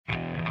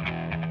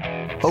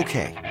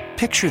Okay,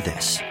 picture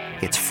this.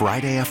 It's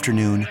Friday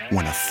afternoon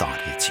when a thought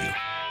hits you.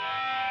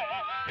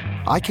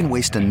 I can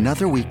waste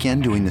another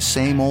weekend doing the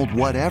same old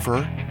whatever,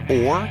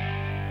 or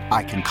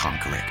I can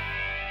conquer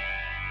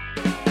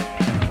it.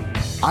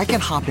 I can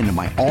hop into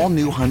my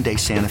all-new Hyundai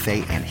Santa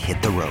Fe and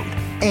hit the road.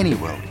 Any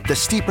road. The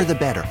steeper, the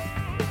better.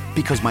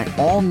 Because my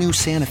all-new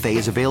Santa Fe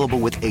is available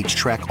with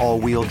H-Track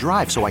all-wheel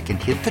drive, so I can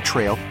hit the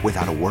trail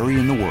without a worry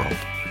in the world.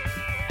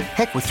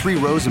 Heck, with 3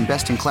 rows and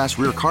best-in-class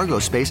rear cargo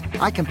space,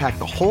 I can pack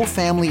the whole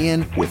family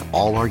in with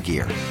all our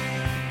gear.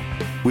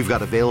 We've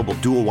got available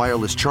dual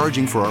wireless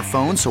charging for our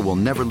phones, so we'll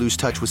never lose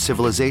touch with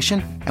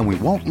civilization, and we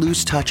won't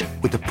lose touch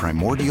with the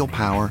primordial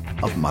power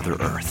of Mother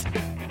Earth.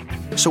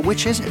 So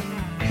which is it?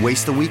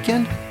 Waste the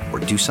weekend or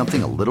do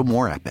something a little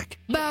more epic?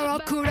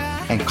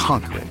 And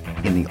conquer it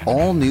in the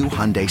all-new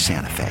Hyundai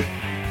Santa Fe.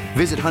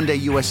 Visit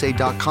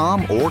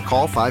HyundaiUSA.com or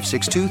call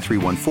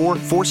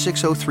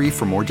 562-314-4603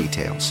 for more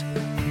details.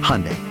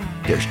 Hyundai,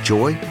 there's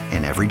joy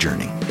in every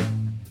journey.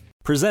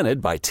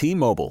 Presented by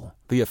T-Mobile,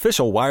 the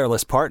official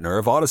wireless partner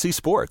of Odyssey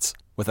Sports.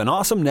 With an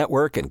awesome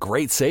network and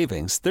great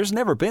savings, there's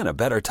never been a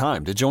better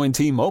time to join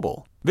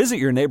T-Mobile. Visit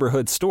your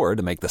neighborhood store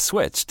to make the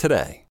switch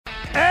today.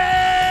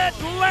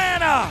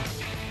 Atlanta!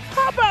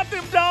 How about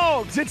them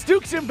dogs? It's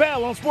Dukes and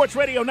Bell on Sports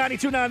Radio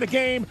 92.9 The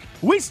Game.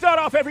 We start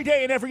off every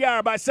day and every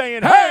hour by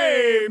saying,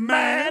 hey,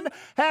 man,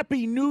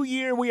 Happy New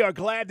Year. We are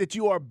glad that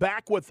you are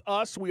back with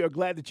us. We are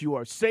glad that you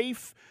are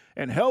safe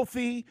and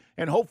healthy,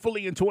 and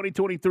hopefully in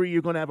 2023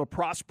 you're going to have a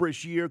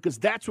prosperous year, because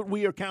that's what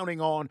we are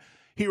counting on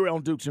here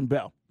on Dukes and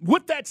Bell.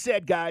 With that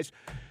said, guys,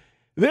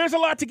 there's a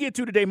lot to get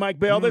to today, Mike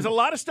Bell. There's a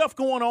lot of stuff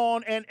going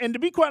on, and to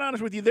be quite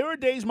honest with you, there are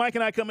days Mike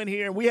and I come in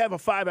here and we have a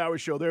 5-hour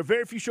show. There are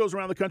very few shows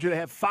around the country that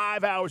have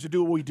 5 hours to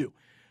do what we do.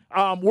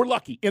 We're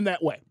lucky in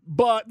that way.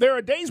 But there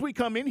are days we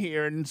come in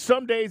here, and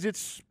some days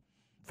it's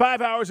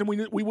 5 hours and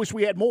we wish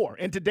we had more.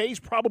 And today's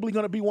probably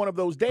going to be one of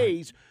those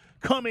days,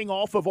 coming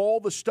off of all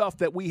the stuff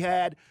that we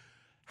had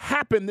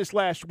happen this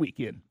last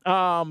weekend.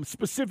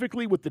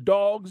 Specifically with the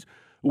dogs,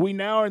 we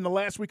now are in the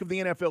last week of the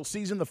NFL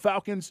season. The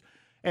Falcons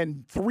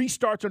and 3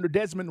 starts under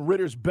Desmond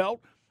Ritter's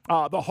belt.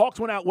 The Hawks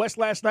went out west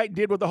last night and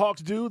did what the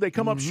Hawks do. They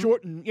come up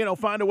short and,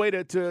 find a way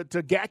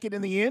to gack it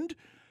in the end.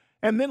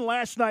 And then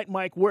last night,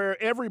 Mike,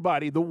 where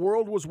everybody, the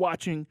world was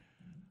watching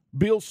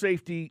Bills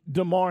safety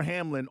Damar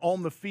Hamlin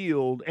on the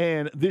field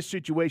and this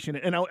situation.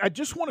 And I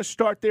just want to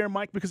start there,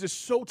 Mike, because it's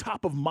so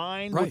top of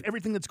mind with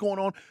everything that's going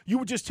on. You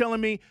were just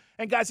telling me,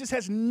 and guys, this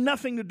has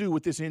nothing to do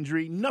with this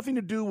injury, nothing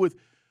to do with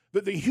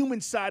the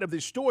human side of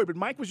this story. But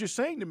Mike was just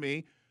saying to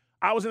me,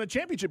 I was in a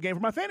championship game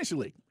for my fantasy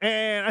league.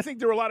 And I think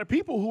there were a lot of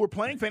people who were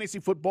playing fantasy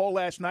football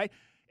last night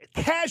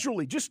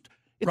casually.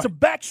 It's a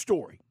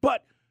backstory.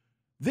 But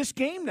this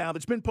game now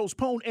that's been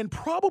postponed and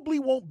probably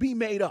won't be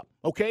made up,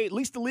 okay? At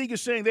least the league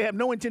is saying they have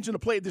no intention to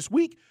play it this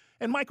week.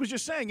 And Mike was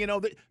just saying,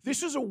 that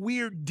this is a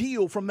weird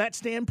deal from that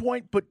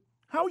standpoint. But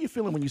how are you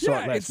feeling when you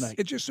saw it last night?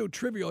 It's just so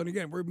trivial. And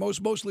again, we're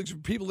most leagues,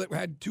 people that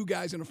had 2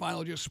 guys in the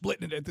final just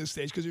splitting it at this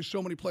stage because there's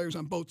so many players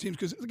on both teams.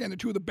 Because, again, they're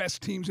 2 of the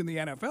best teams in the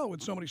NFL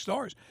with so many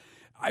stars.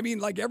 I mean,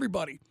 like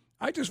everybody,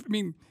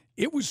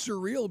 it was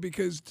surreal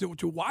because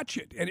to watch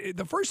it. And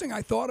the first thing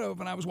I thought of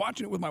when I was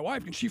watching it with my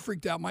wife, and she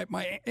freaked out,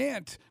 my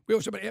aunt, we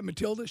always talk about Aunt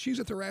Matilda, she's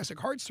a thoracic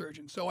heart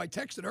surgeon. So I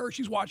texted her,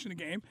 she's watching the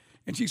game,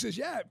 and she says,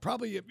 yeah,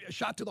 probably a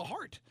shot to the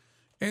heart.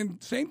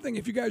 And same thing,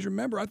 if you guys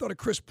remember, I thought of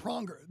Chris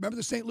Pronger. Remember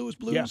the St. Louis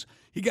Blues? Yeah.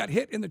 He got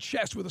hit in the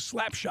chest with a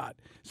slap shot.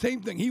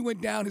 Same thing. He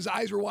went down. His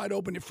eyes were wide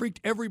open. It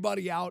freaked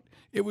everybody out.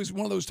 It was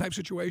one of those type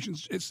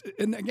situations.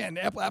 And again,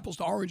 apples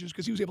to oranges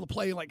because he was able to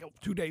play like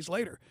 2 days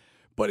later.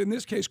 But in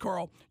this case,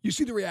 Carl, you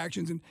see the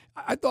reactions. And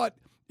I thought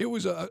it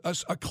was a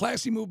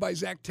classy move by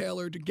Zach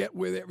Taylor to get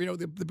with it,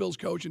 the Bills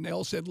coach. And they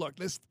all said, look,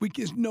 there's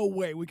no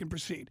way we can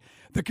proceed.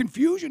 The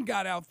confusion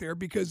got out there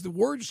because the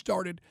word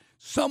started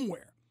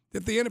somewhere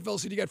that the NFL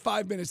said you got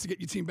 5 minutes to get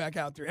your team back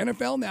out there.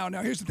 NFL now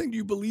here's the thing. Do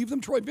you believe them?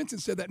 Troy Vincent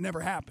said that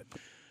never happened.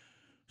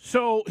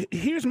 So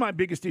here's my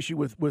biggest issue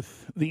with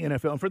the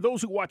NFL. And for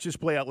those who watched this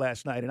play out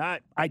last night, and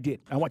I did.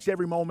 I watched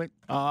every moment.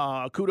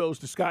 Kudos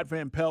to Scott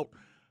Van Pelt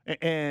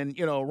and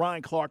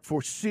Ryan Clark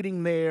for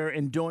sitting there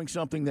and doing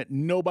something that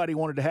nobody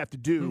wanted to have to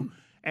do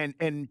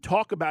and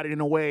talk about it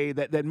in a way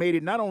that made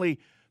it not only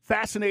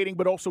fascinating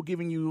but also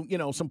giving you,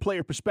 some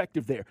player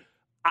perspective there.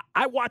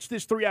 I watched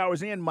this 3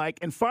 hours in, Mike,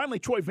 and finally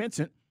Troy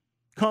Vincent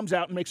comes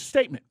out and makes a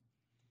statement.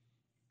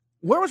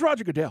 Where was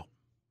Roger Goodell?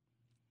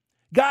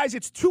 Guys,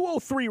 it's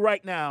 2:03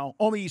 right now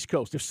on the East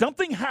Coast. If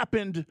something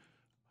happened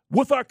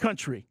with our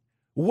country,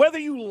 whether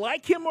you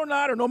like him or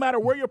not, or no matter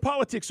where your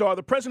politics are,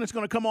 the president's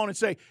going to come on and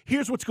say,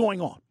 here's what's going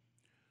on.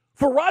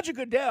 For Roger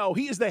Goodell,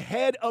 he is the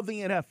head of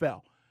the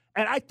NFL.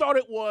 And I thought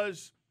it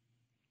was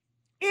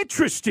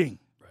interesting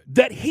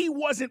that he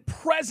wasn't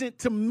present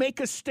to make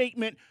a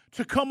statement,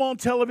 to come on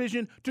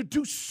television, to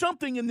do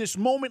something in this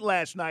moment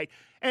last night.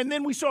 And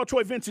then we saw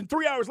Troy Vincent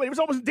 3 hours later. It was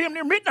almost damn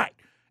near midnight.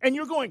 And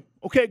you're going,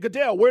 okay,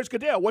 Goodell, where's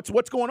Goodell?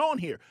 What's going on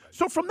here?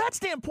 So from that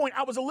standpoint,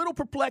 I was a little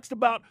perplexed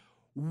about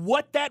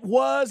what that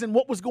was and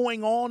what was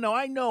going on. Now,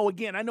 I know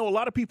a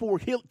lot of people were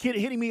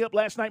hitting me up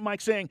last night,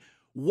 Mike, saying,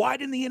 Why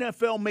didn't the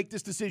NFL make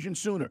this decision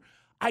sooner?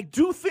 I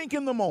do think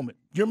in the moment,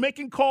 you're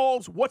making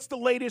calls. What's the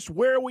latest?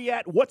 Where are we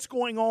at? What's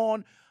going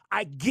on?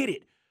 I get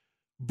it.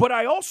 But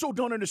I also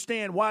don't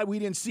understand why we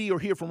didn't see or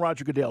hear from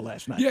Roger Goodell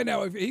last night. Yeah,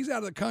 now, if he's out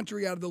of the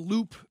country, out of the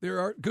loop,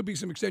 could be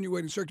some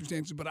extenuating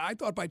circumstances. But I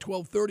thought by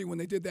 12:30 when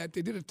they did that,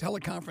 they did a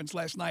teleconference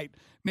last night,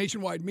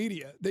 nationwide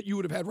media, that you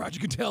would have had Roger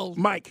Goodell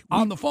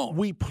on the phone.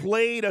 We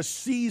played a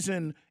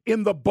season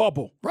in the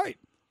bubble. Right.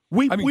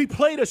 We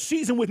played a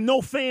season with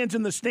no fans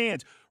in the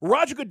stands.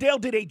 Roger Goodell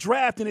did a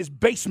draft in his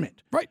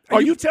basement. Right.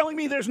 Are you telling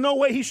me there's no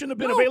way he shouldn't have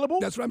been available?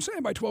 That's what I'm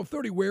saying. By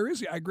 12:30, where is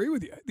he? I agree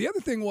with you. The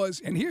other thing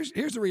was, and here's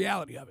the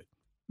reality of it.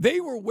 They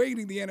were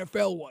waiting, the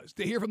NFL was,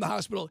 to hear from the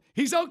hospital,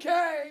 he's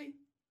okay.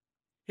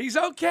 He's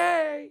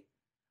okay.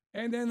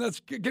 And then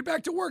let's get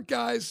back to work,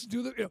 guys.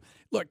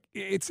 Look,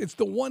 it's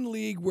the one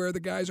league where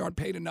the guys aren't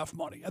paid enough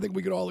money. I think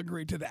we could all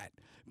agree to that.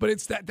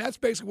 But that's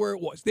basically where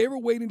it was. They were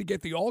waiting to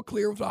get the all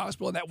clear of the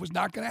hospital, and that was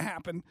not going to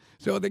happen.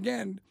 So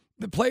again,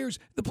 this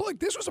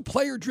was a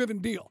player-driven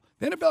deal.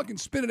 The NFL can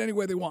spin it any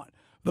way they want.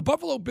 The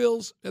Buffalo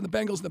Bills and the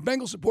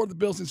Bengals supported the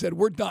Bills and said,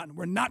 we're done.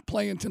 We're not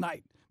playing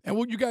tonight. And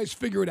you guys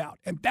figure it out.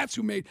 And that's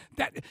who made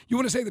that. You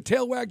want to say the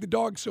tail wagged the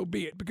dog, so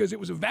be it, because it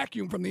was a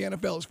vacuum from the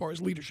NFL as far as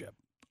leadership.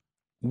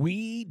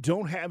 We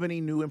don't have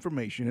any new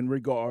information in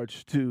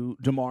regards to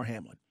Damar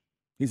Hamlin.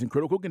 He's in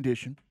critical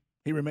condition.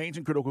 He remains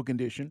in critical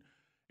condition.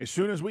 As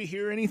soon as we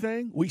hear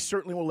anything, we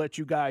certainly will let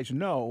you guys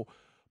know.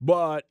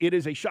 But it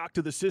is a shock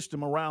to the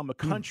system around the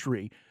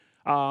country.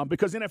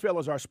 Because NFL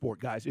is our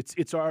sport, guys.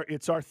 It's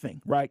our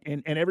thing, right?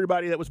 And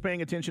everybody that was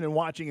paying attention and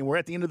watching, and we're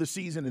at the end of the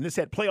season, and this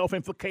had playoff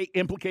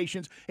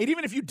implications. And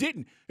even if you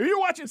didn't, if you're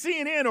watching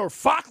CNN or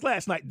Fox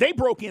last night, they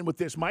broke in with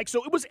this, Mike.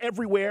 So it was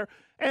everywhere.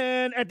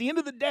 And at the end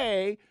of the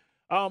day,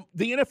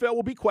 the NFL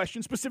will be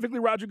questioned, specifically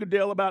Roger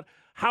Goodell, about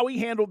how he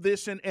handled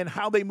this and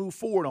how they move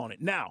forward on it.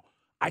 Now,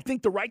 I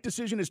think the right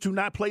decision is to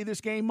not play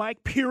this game,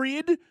 Mike,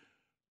 period.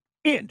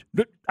 End.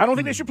 I don't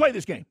think they should play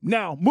this game.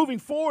 Now, moving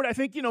forward, I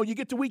think, you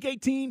get to Week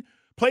 18,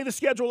 play the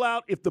schedule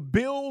out. If the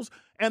Bills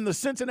and the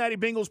Cincinnati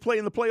Bengals play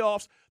in the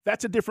playoffs,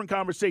 that's a different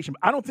conversation.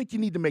 I don't think you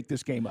need to make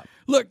this game up.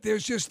 Look,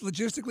 there's just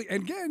logistically,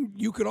 and again,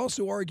 you could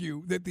also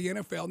argue that the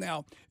NFL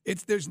now,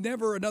 there's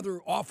never another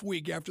off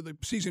week after the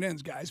season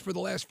ends, guys. For the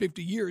last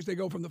 50 years, they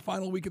go from the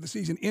final week of the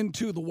season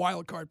into the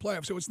wild card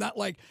playoff. So it's not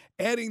like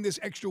adding this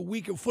extra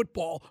week of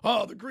football.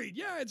 Oh, the greed.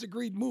 Yeah, it's a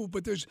greed move,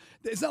 but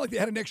it's not like they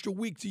had an extra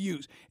week to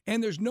use.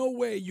 And there's no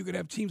way you could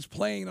have teams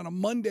playing on a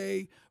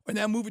Monday and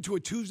now move it to a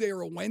Tuesday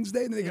or a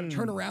Wednesday, and then they got to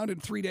turn around in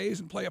 3 days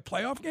and play a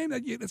playoff game.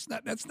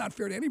 That's not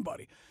fair to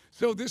anybody.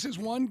 So this is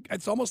one.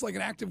 It's almost like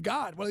an act of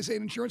God. What do they say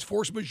in insurance?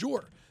 Force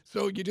majeure.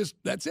 So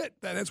that's it.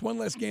 That's one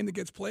less game that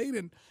gets played.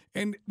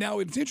 And now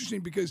it's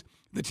interesting because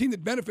the team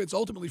that benefits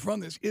ultimately from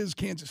this is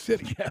Kansas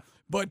City. Yeah.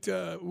 But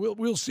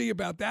we'll see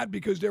about that,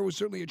 because there was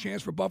certainly a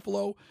chance for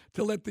Buffalo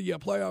to let the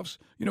playoffs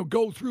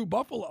go through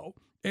Buffalo.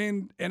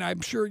 And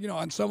I'm sure,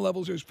 on some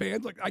levels there's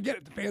fans. Like, I get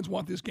it. The fans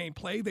want this game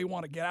played. They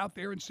want to get out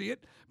there and see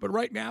it. But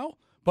right now,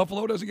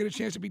 Buffalo doesn't get a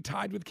chance to be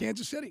tied with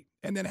Kansas City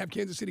and then have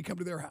Kansas City come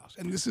to their house.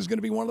 And this is going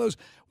to be one of those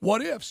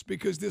what-ifs,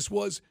 because this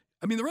was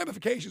 – the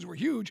ramifications were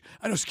huge.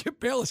 I know Skip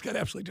Bayless got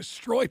absolutely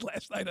destroyed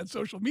last night on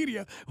social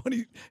media when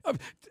he,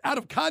 out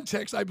of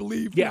context, I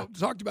believe,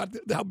 talked about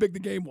how big the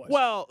game was.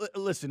 Well,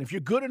 listen, if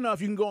you're good enough,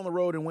 you can go on the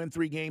road and win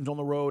 3 games on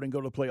the road and go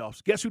to the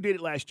playoffs. Guess who did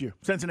it last year?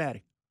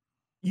 Cincinnati.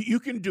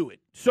 You can do it.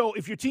 So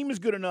if your team is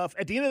good enough,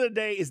 at the end of the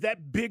day, is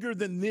that bigger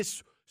than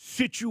this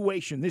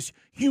situation, this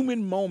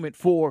human moment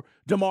for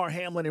Damar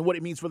Hamlin and what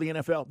it means for the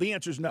NFL? The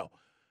answer is no.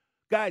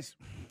 Guys,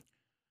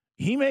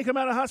 he may come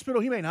out of the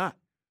hospital, he may not.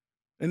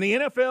 And the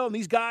NFL and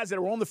these guys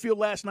that were on the field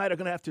last night are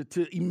going to have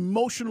to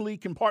emotionally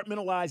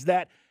compartmentalize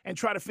that and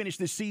try to finish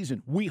this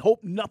season. We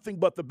hope nothing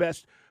but the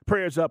best.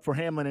 Prayers up for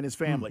Hamlin and his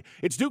family.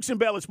 It's Dukes and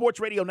Bell at Sports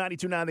Radio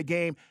 92.9 The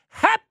Game.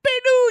 Happy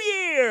New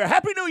Year!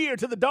 Happy New Year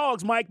to the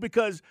Dogs, Mike,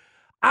 because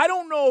I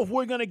don't know if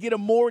we're going to get a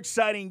more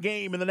exciting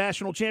game in the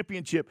national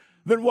championship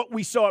than what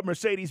we saw at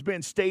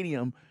Mercedes-Benz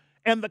Stadium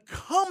and the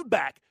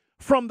comeback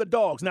from the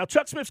Dogs. Now,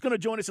 Chuck Smith's going to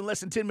join us in less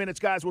than 10 minutes,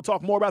 guys. We'll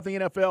talk more about the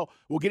NFL.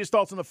 We'll get his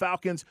thoughts on the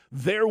Falcons,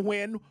 their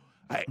win.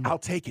 I'll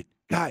take it.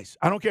 Guys,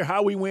 I don't care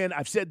how we win.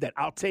 I've said that.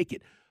 I'll take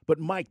it. But,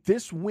 Mike,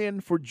 this win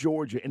for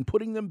Georgia and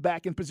putting them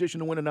back in position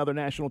to win another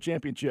national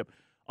championship,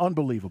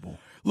 unbelievable.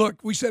 Look,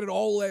 we said it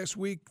all last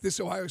week. This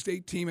Ohio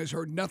State team has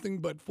heard nothing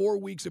but 4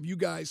 weeks of you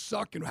guys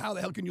suck, and how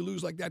the hell can you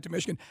lose like that to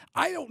Michigan?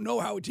 I don't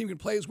know how a team can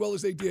play as well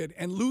as they did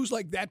and lose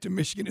like that to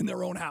Michigan in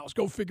their own house.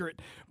 Go figure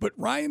it. But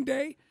Ryan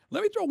Day,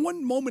 let me throw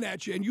one moment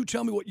at you, and you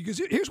tell me what –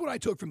 because here's what I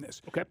took from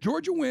this. Okay.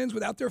 Georgia wins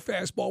without their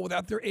fastball,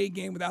 without their A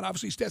game, without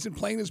obviously Stetson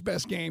playing his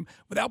best game,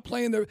 without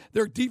playing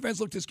their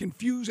defense looked as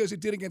confused as it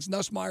did against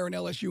Nussmeier and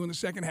LSU in the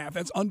second half.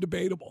 That's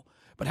undebatable.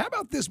 But how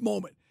about this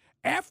moment?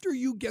 After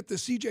you get the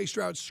C.J.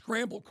 Stroud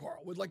scramble,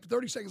 Carl, with like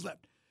 30 seconds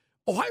left,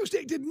 Ohio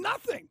State did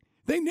nothing.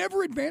 They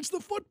never advanced the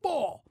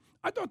football.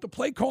 I thought the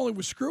play calling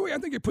was screwy. I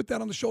think they put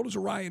that on the shoulders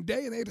of Ryan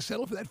Day, and they had to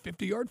settle for that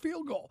 50-yard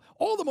field goal.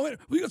 All the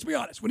momentum. Let's be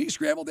honest. When he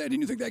scrambled there,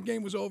 didn't you think that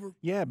game was over?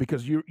 Yeah,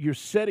 because you're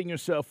setting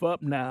yourself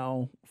up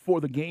now for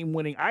the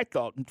game-winning. I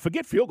thought,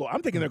 forget field goal.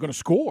 I'm thinking they're going to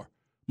score.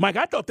 Mike,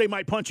 I thought they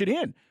might punch it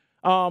in.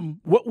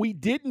 What we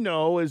didn't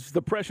know is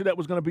the pressure that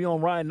was going to be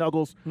on Ryan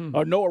Nuggles,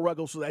 or Noah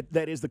Ruggles, so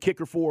that is the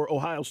kicker for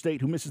Ohio State,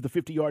 who misses the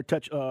 50-yard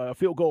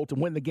field goal to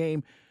win the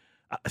game.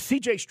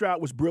 C.J.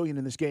 Stroud was brilliant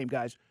in this game,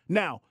 guys.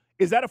 Now,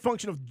 is that a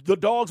function of the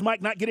Dogs,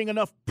 Mike, not getting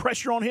enough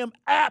pressure on him?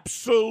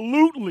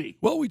 Absolutely.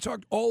 Well, we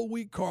talked all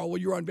week, Carl, while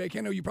you were on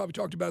vacation. I know you probably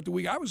talked about the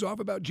week I was off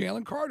about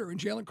Jalen Carter, and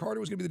Jalen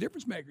Carter was going to be the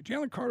difference maker.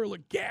 Jalen Carter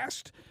looked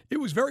gassed. It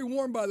was very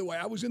warm, by the way.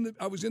 I was in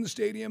the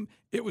stadium.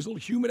 It was a little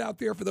humid out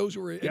there for those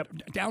who were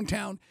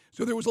downtown.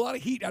 So there was a lot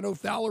of heat. I know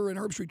Fowler and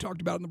Herbstreit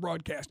talked about it in the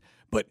broadcast.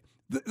 But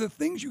the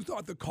things you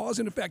thought, the cause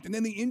and effect, and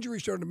then the injury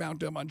started to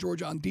mount up on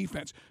Georgia on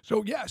defense.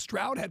 So, yeah,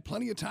 Stroud had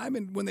plenty of time,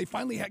 and when they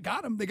finally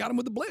got him, they got him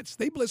with the blitz.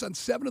 They blitzed on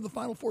 7 of the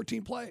final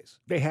 14 plays.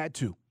 They had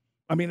to.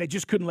 I mean, they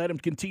just couldn't let him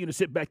continue to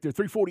sit back there.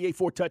 348,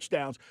 4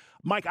 touchdowns.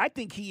 Mike, I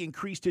think he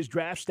increased his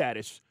draft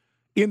status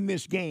in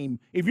this game.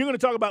 If you're going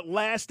to talk about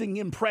lasting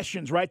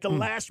impressions, right, the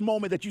last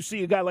moment that you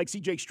see a guy like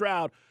C.J.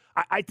 Stroud,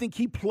 I think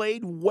he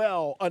played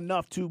well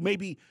enough to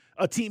maybe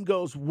a team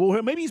goes,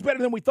 well, maybe he's better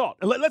than we thought.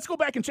 Let's go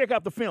back and check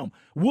out the film.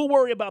 We'll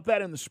worry about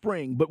that in the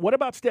spring. But what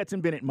about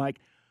Stetson Bennett, Mike?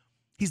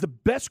 He's the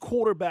best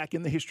quarterback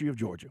in the history of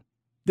Georgia.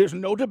 There's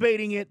no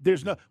debating it.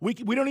 We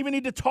don't even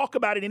need to talk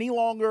about it any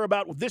longer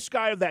about this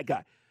guy or that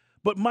guy.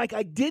 But, Mike,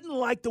 I didn't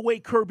like the way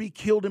Kirby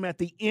killed him at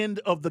the end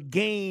of the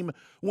game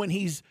when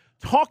he's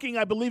talking,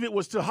 I believe it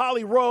was to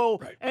Holly Rowe,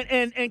 right.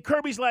 and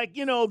Kirby's like,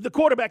 the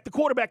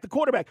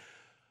quarterback.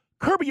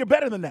 Kirby, you're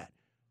better than that.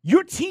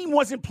 Your team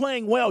wasn't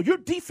playing well. Your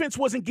defense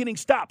wasn't getting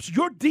stops.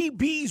 Your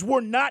DBs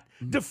were not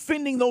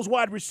defending those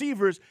wide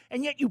receivers,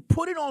 and yet you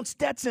put it on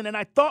Stetson, and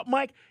I thought,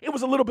 Mike, it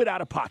was a little bit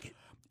out of pocket.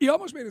 He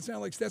almost made it sound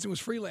like Stetson was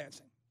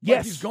freelancing. Yes.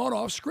 Like he's gone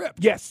off script.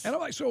 Yes. And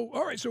I'm like, so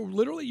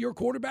literally your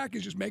quarterback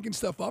is just making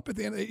stuff up at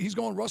the end. He's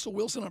going Russell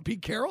Wilson on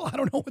Pete Carroll. I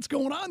don't know what's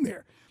going on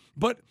there.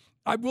 But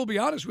I will be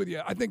honest with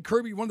you. I think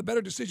Kirby, one of the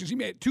better decisions, he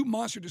made 2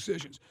 monster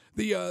decisions.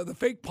 The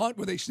fake punt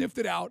where they sniffed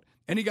it out,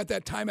 and he got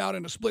that timeout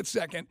in a split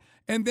second,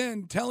 and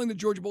then telling the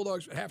Georgia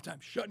Bulldogs at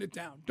halftime, shutting it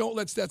down. Don't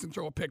let Stetson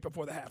throw a pick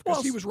before the half,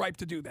 because he was ripe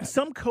to do that.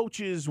 Some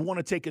coaches want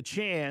to take a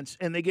chance,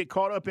 and they get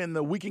caught up in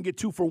we can get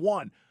 2 for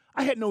 1.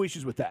 I had no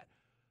issues with that.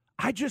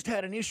 I just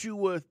had an issue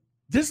with,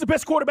 this is the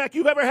best quarterback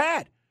you've ever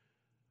had.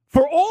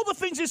 For all the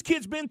things this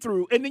kid's been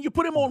through, and then you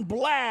put him on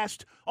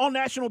blast on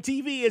national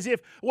TV as if,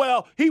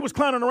 well, he was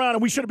clowning around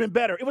and we should have been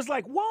better. It was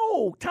like,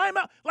 whoa,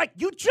 timeout. Like,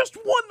 you just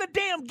won the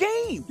damn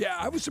game. Yeah,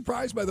 I was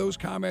surprised by those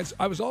comments.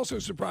 I was also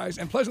surprised,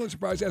 and pleasantly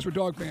surprised, as were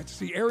Dog fans, to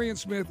see Arian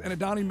Smith and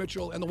Adonai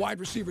Mitchell and the wide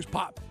receivers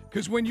pop.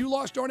 Because when you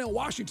lost Darnell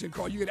Washington,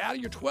 Carl, you get out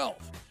of your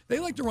 12. They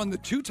like to run the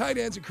 2 tight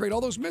ends and create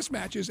all those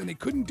mismatches, and they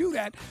couldn't do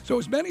that. So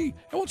as many, and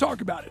we'll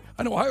talk about it.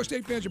 I know Ohio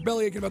State fans are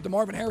bellyaching about the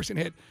Marvin Harrison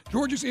hit.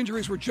 Georgia's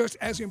injuries were just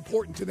as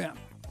important to them.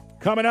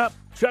 Coming up,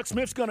 Chuck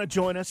Smith's going to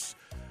join us.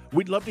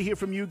 We'd love to hear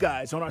from you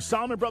guys on our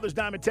Solomon Brothers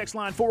Diamond text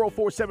line,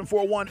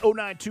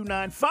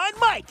 404-741-0929. Find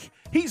Mike.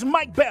 He's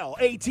Mike Bell,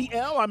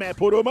 ATL. I'm at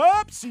Put 'em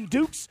Up, C.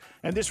 Dukes.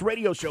 And this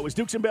radio show is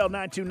Dukes and Bell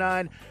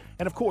 929.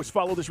 And, of course,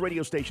 follow this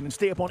radio station and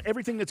stay up on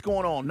everything that's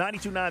going on.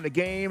 92.9 The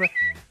Game.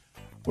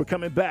 We're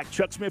coming back.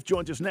 Chuck Smith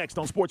joins us next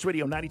on Sports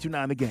Radio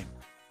 92.9 The Game.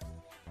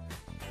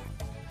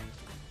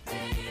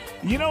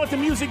 You know what the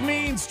music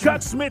means?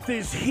 Chuck Smith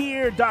is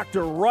here,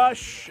 Dr.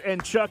 Rush.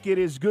 And, Chuck, it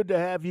is good to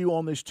have you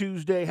on this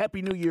Tuesday.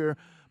 Happy New Year,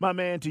 my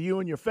man, to you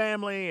and your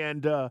family.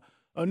 And a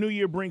new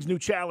year brings new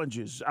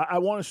challenges. I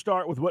want to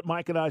start with what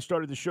Mike and I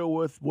started the show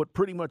with, what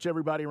pretty much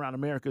everybody around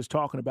America is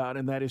talking about,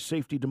 and that is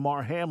safety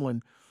Damar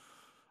Hamlin.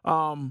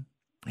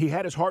 He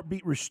had his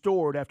heartbeat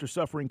restored after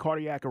suffering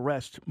cardiac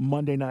arrest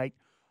Monday night.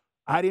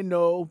 I didn't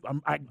know.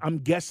 I'm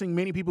guessing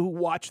many people who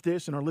watch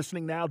this and are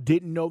listening now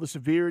didn't know the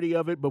severity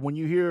of it. But when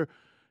you hear,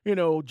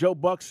 Joe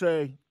Buck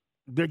say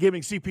they're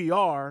giving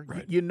CPR,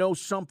 right, you know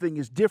something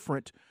is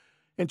different.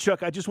 And,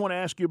 Chuck, I just want to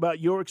ask you about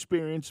your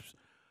experience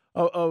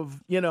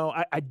of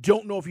I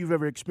don't know if you've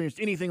ever experienced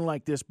anything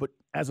like this, but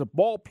as a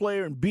ball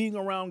player and being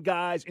around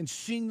guys and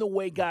seeing the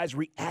way guys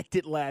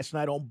reacted last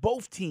night on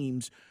both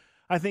teams,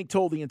 I think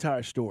told the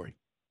entire story.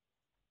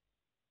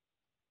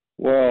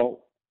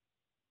 Well,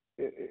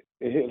 it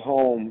hit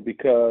home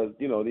because,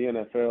 the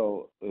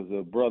NFL is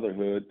a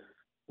brotherhood.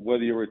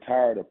 Whether you're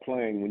retired or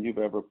playing, when you've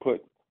ever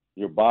put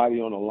your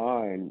body on the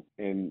line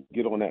and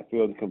get on that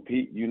field and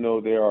compete,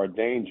 there are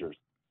dangers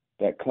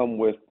that come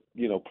with,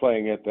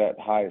 playing at that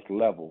highest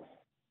level.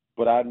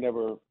 But I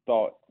never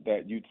thought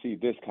that you'd see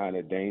this kind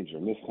of danger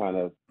and this kind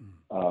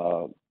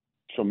of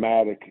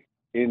traumatic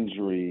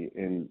injury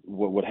and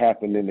what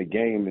happened in the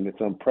game. And it's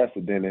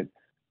unprecedented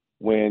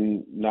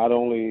when not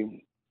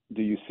only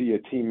do you see a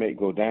teammate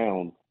go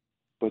down,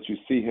 but you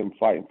see him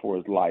fighting for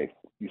his life.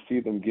 You see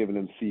them giving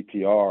him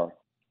CPR,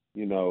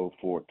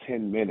 for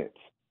 10 minutes.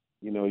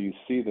 You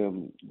see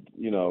them,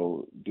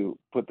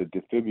 put the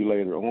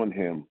defibrillator on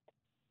him.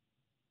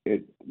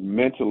 It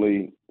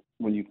mentally,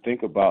 when you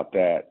think about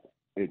that,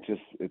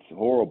 it's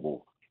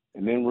horrible.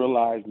 And then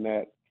realizing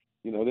that,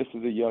 this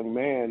is a young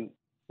man,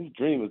 his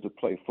dream is to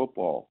play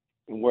football.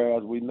 And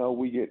whereas we know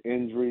we get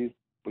injuries,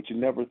 but you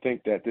never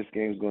think that this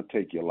game is going to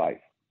take your life.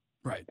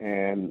 Right.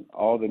 And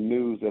all the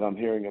news that I'm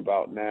hearing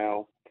about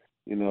now,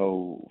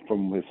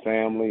 from his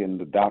family and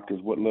the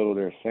doctors, what little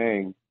they're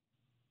saying,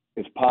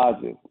 is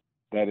positive,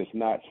 that it's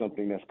not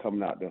something that's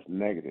coming out that's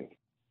negative.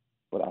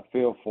 But I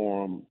feel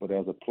for him. But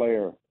as a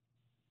player,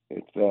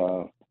 it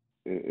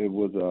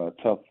was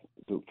tough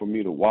for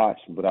me to watch.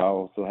 But I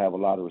also have a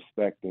lot of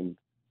respect and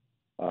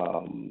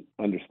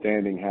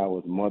understanding how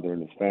his mother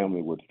and his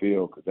family would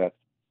feel, because that's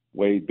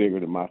way bigger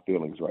than my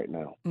feelings right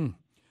now.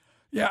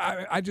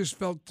 Yeah, I just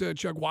felt,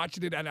 Chuck,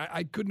 watching it, and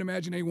I couldn't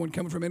imagine anyone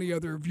coming from any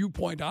other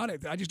viewpoint on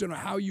it. I just don't know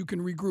how you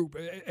can regroup.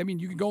 I mean,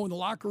 you can go in the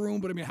locker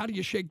room, but, how do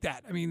you shake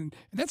that? And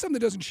that's something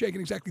that doesn't shake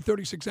in exactly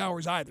 36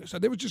 hours either. So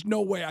there was just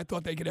no way I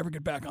thought they could ever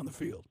get back on the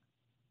field.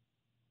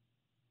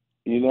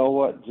 You know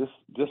what?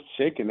 Just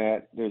shaking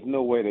that, there's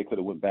no way they could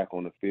have went back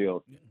on the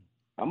field.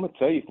 I'm going to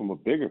tell you from a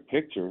bigger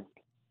picture,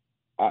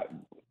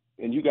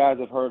 and you guys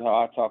have heard how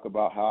I talk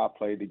about how I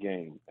played the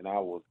game, and I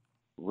was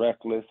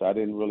reckless. I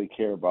didn't really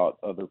care about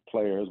other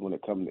players when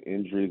it comes to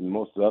injuries, and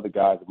most of the other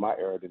guys in my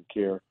era didn't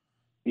care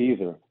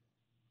either.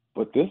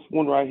 But this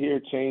one right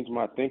here changed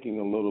my thinking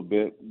a little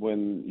bit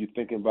when you're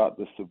thinking about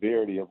the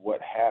severity of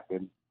what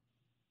happened,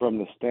 from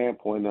the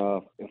standpoint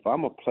of, if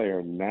I'm a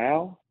player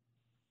now,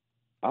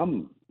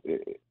 I'm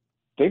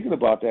thinking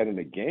about that in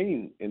the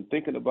game and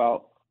thinking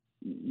about,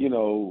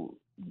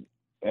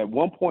 at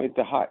one point,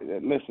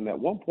 at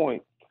one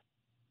point,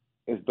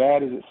 as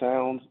bad as it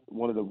sounds,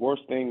 one of the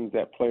worst things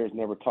that players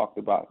never talked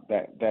about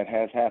that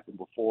has happened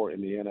before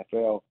in the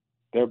NFL,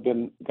 there have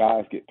been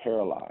guys get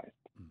paralyzed.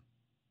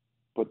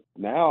 But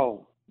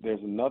now there's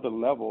another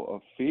level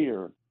of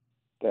fear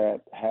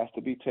that has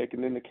to be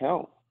taken into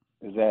account,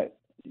 is that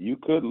you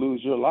could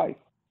lose your life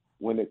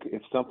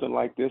if something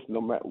like this,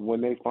 no matter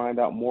when they find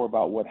out more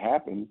about what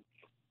happened,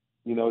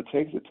 it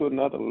takes it to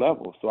another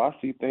level. So I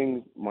see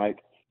things, Mike,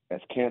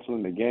 as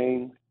canceling the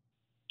game,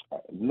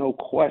 no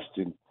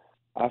question.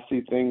 I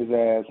see things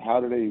as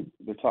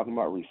they're talking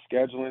about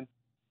rescheduling.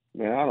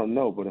 Man, I don't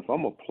know, but if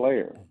I'm a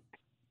player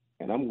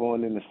and I'm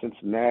going into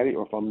Cincinnati,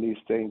 or if I'm these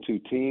same two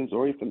teams,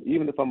 or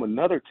even if I'm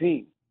another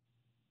team,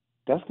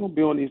 that's going to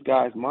be on these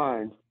guys'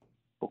 minds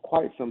for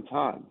quite some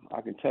time.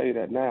 I can tell you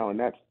that now,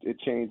 and it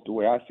changed the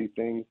way I see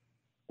things.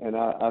 And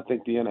I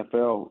think the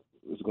NFL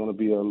is going to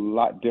be a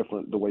lot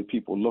different the way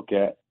people look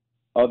at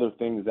other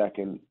things that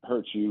can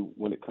hurt you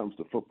when it comes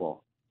to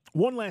football.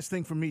 One last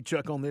thing from me,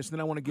 Chuck, on this, then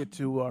I want to get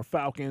to our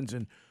Falcons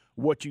and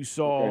what you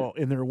saw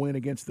in their win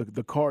against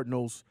the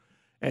Cardinals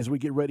as we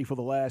get ready for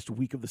the last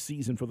week of the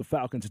season for the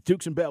Falcons. It's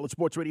Dukes and Bell at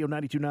Sports Radio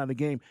 92.9 The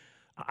Game.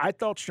 I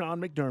thought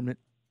Sean McDermott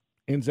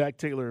and Zach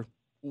Taylor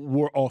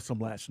were awesome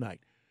last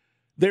night.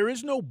 There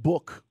is no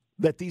book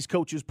that these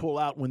coaches pull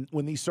out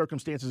when these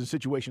circumstances and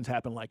situations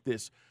happen like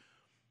this.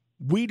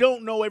 We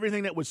don't know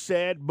everything that was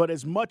said, but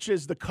as much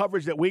as the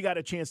coverage that we got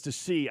a chance to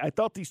see, I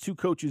thought these two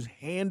coaches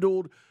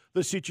handled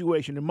the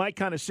situation. And Mike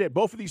kind of said,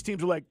 both of these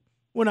teams were like,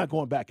 we're not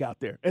going back out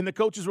there. And the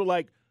coaches were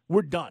like,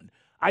 we're done.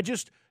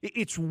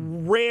 It's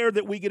rare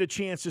that we get a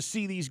chance to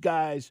see these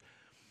guys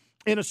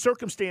in a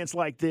circumstance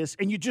like this,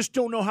 and you just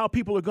don't know how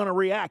people are going to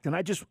react. And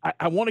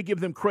I want to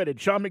give them credit.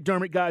 Sean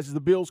McDermott, guys, is the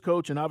Bills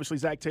coach, and obviously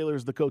Zach Taylor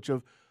is the coach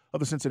of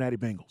the Cincinnati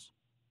Bengals.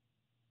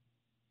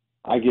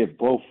 I give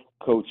both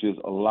coaches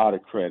a lot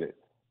of credit.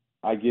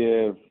 I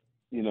give,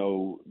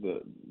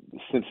 the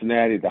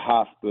Cincinnati, the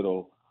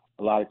hospital,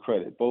 a lot of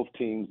credit. Both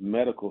teams'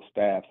 medical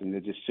staffs, and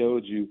it just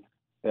showed you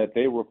that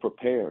they were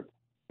prepared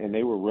and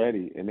they were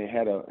ready, and they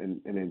had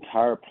an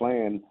entire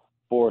plan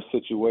for a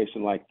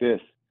situation like this,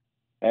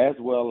 as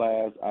well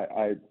as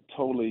I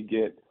totally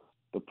get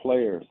the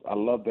players. I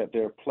love that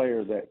there are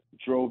players that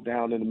drove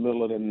down in the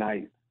middle of the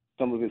night,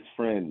 some of his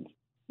friends,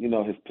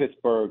 his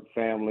Pittsburgh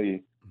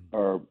family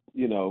are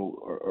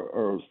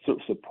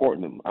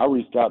supporting him. I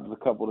reached out to a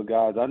couple of the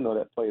guys I know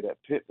that played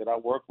at Pitt that I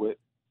work with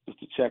just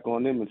to check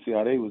on them and see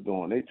how they was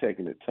doing. They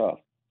taking it tough.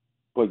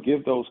 But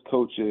give those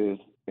coaches,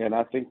 and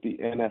I think the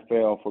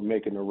NFL, for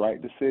making the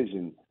right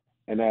decision,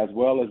 and as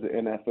well as the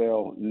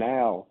NFL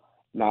now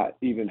not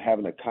even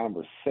having a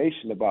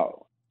conversation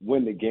about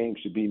when the game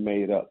should be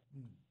made up.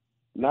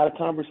 Not a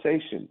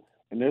conversation.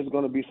 And there's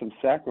going to be some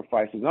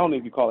sacrifices. I don't know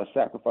if you call it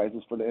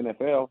sacrifices for the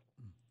NFL.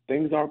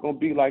 Things aren't going to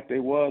be like they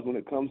was when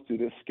it comes to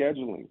this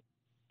scheduling.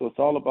 So it's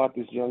all about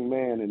this young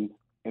man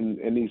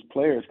and these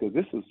players, because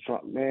this is,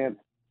 man,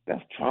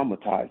 that's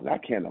traumatizing. I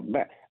can't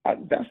imagine.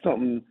 That's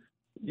something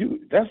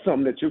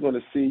that you're going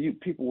to see.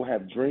 People will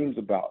have dreams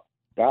about.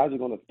 Guys are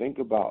going to think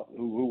about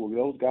who were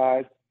those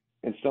guys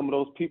and some of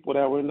those people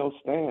that were in those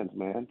stands,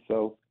 man.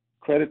 So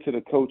credit to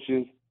the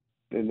coaches,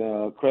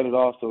 and credit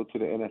also to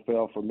the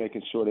NFL for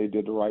making sure they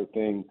did the right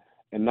thing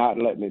and not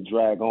letting it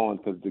drag on,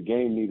 because the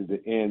game needed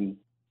to end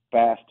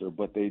faster,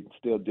 but they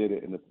still did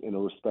it in a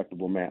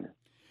respectable manner.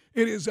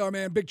 It is our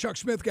man, Big Chuck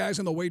Smith, guys,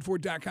 on the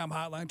WadeFord.com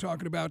hotline,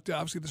 talking about,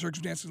 obviously, the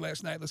circumstances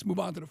last night. Let's move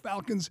on to the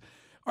Falcons.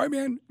 All right,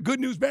 man, good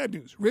news, bad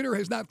news. Ritter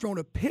has not thrown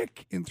a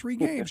pick in 3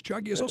 games,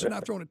 Chuck. He has also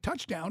not thrown a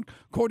touchdown.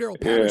 Cordero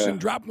Patterson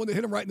dropped one that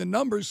hit him right in the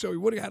numbers, so he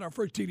would have had our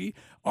first TD.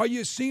 Are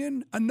you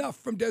seeing enough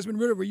from Desmond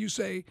Ritter where you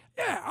say,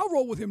 yeah, I'll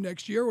roll with him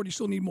next year, or do you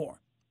still need more?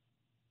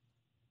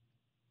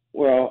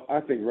 Well,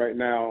 I think right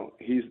now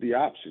he's the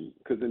option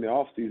because in the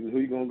offseason, who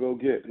you going to go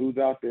get? Who's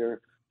out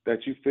there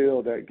that you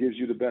feel that gives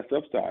you the best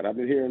upside? I've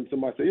been hearing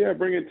somebody say, yeah,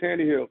 bring in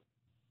Tannehill.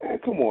 Man,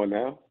 come on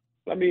now.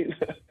 I mean,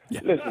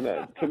 listen,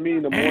 to me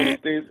in the morning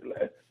stays,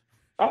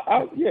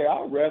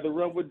 I'd rather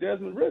run with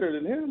Desmond Ritter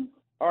than him.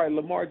 All right,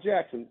 Lamar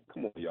Jackson,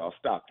 come on, y'all,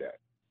 stop that.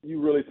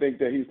 You really think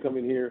that he's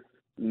coming here?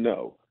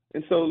 No.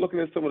 And so looking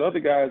at some of the other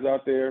guys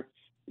out there,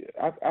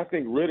 I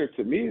think Ritter,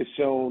 to me, has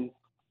shown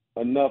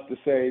enough to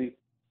say,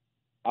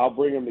 I'll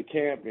bring him to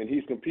camp and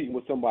he's competing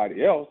with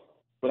somebody else,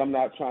 but I'm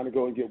not trying to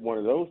go and get one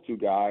of those 2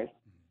 guys.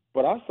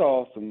 But I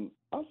saw some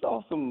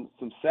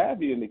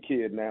savvy in the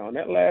kid now. In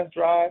that last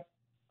drive,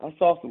 I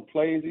saw some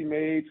plays he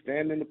made,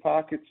 standing in the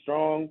pocket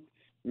strong,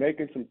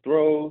 making some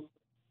throws.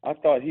 I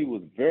thought he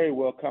was very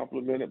well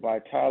complimented by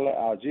Tyler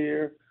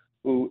Algier,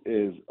 who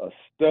is a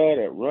stud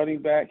at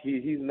running back.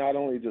 He's not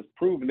only just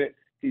proving it,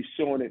 he's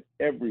showing it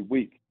every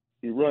week.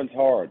 He runs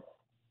hard.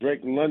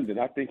 Drake London,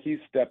 I think he's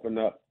stepping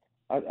up.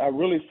 I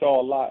really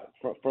saw a lot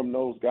from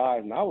those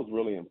guys, and I was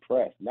really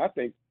impressed. And I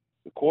think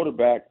the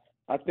quarterback,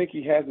 I think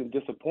he hasn't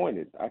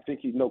disappointed. I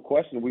think no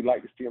question, we'd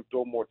like to see him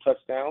throw more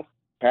touchdowns.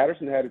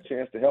 Patterson had a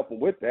chance to help him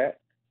with that.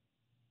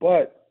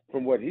 But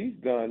from what he's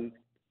done,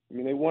 I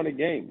mean, they won a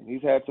game.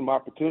 He's had some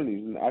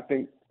opportunities, and I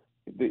think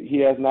that he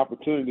has an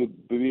opportunity to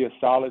be a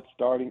solid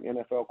starting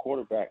NFL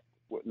quarterback.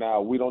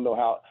 Now, we don't know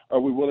how – are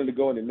we willing to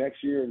go into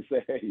next year and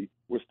say, hey,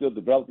 we're still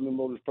developing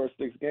him over the first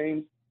 6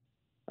 games?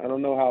 I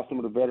don't know how some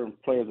of the veteran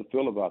players will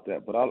feel about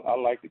that, but I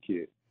like the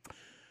kid.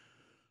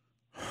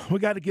 We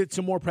got to get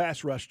some more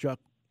pass rush, Chuck.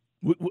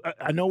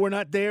 I know we're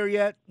not there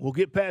yet. We'll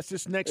get past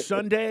this next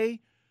Sunday.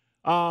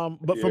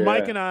 But for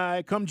Mike and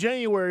I, come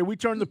January, we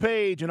turn the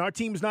page, and our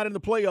team's not in the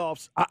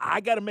playoffs.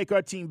 I got to make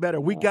our team better.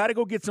 We got to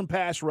go get some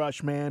pass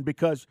rush, man,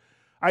 because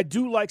I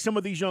do like some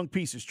of these young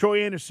pieces.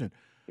 Troy Anderson,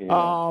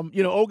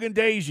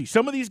 Ogundeji.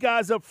 Some of these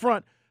guys up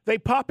front, they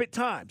pop at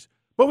times.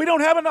 But we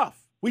don't have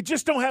enough. We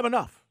just don't have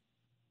enough.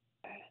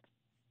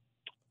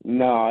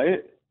 No,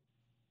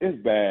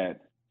 it's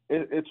bad.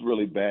 It's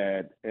really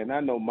bad. And I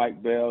know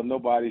Mike Bell,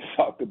 nobody's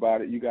talked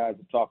about it. You guys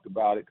have talked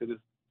about it because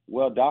it's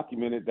well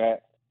documented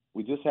that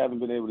we just haven't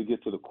been able to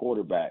get to the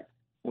quarterback.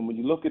 And when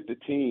you look at the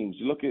teams,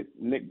 you look at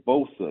Nick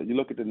Bosa, you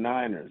look at the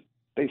Niners,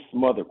 they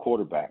smother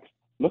quarterbacks.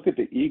 Look at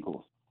the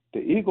Eagles.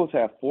 The Eagles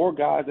have 4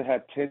 guys that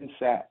have 10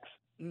 sacks.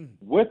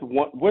 With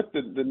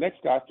the next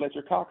guy,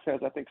 Fletcher Cox,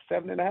 has, I think,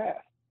 7.5.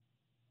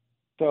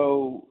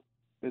 So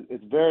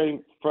it's very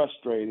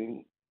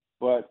frustrating.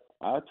 But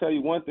I'll tell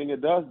you one thing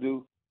it does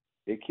do.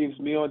 It keeps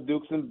me on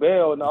Dukes and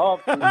Bell in the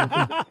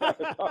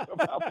offseason. Talk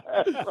about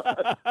pass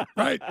rush.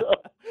 Right.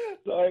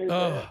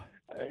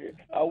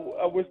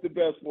 I wish the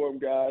best for him,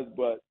 guys.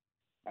 But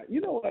you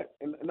know what?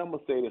 And I'm going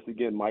to say this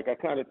again, Mike. I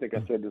kind of think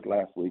I said this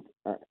last week.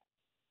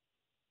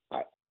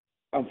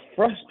 I'm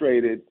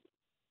frustrated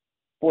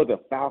for the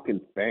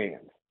Falcons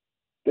fans.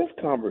 This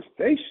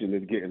conversation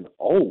is getting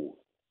old.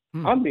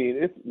 I mean,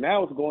 it's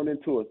going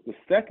into the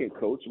second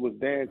coach was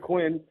Dan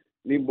Quinn.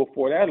 And even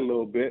before that a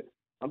little bit,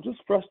 I'm just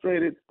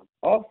frustrated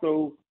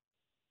also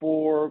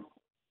for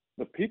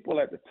the people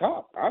at the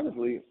top.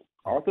 Honestly,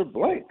 Arthur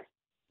Blank.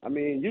 I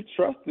mean, you're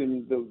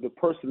trusting the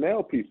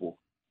personnel people.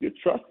 You're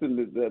trusting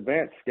the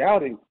advanced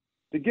scouting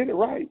to get it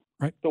right.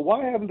 So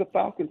why haven't the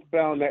Falcons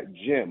found that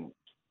gem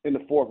in the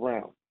 4th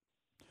round?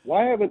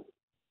 Why haven't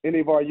any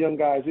of our young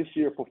guys this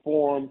year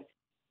performed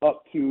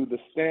up to the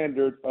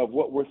standard of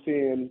what we're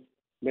seeing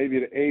maybe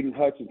the Aiden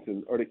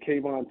Hutchinson or the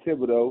Kayvon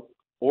Thibodeau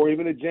or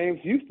even the James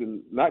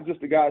Houston, not just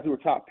the guys who are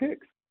top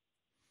picks,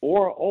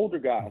 or older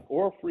guys,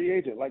 or a free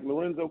agent like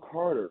Lorenzo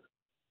Carter.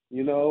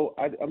 You know,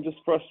 I'm just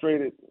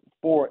frustrated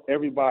for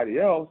everybody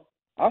else.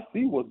 I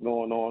see what's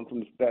going on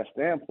from that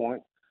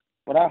standpoint,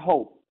 but I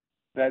hope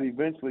that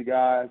eventually,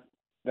 guys,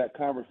 that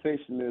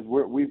conversation is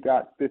we've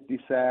got 50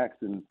 sacks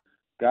and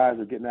guys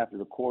are getting after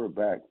the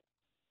quarterback.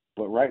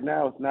 But right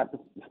now, it's not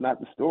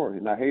the story,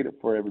 and I hate it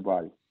for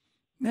everybody.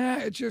 Nah,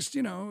 it's just,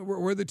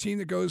 we're the team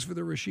that goes for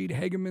the Rashid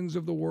Hagemans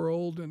of the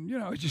world. And,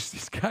 it's just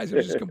these guys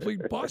are just complete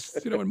busts,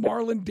 and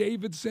Marlon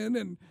Davidson.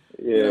 And,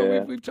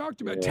 we've talked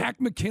about Tack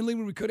McKinley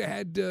when we could have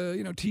had,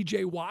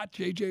 TJ Watt,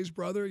 JJ's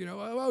brother. He's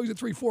a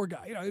 3-4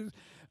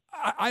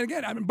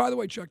 guy. By the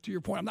way, Chuck, to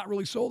your point, I'm not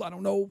really sold. I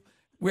don't know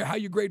how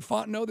you grade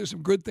Fontenot. There's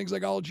some good things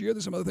like Algier.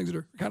 There's some other things that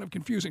are kind of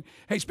confusing.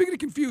 Hey, speaking of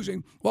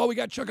confusing, while we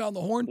got Chuck on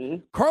the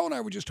horn, Carl and I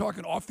were just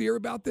talking off the air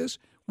about this.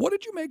 What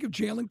did you make of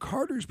Jalen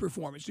Carter's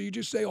performance? Do you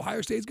just say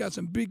Ohio State's got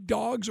some big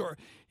dogs, or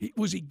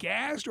was he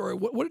gassed, or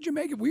what did you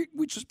make of? We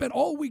just spent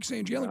all week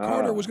saying Jalen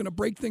Carter was going to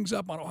break things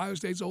up on Ohio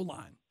State's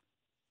O-line.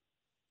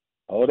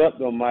 Hold up,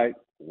 though, Mike.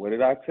 What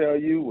did I tell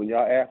you when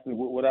y'all asked me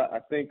what would I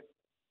think?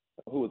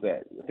 Who was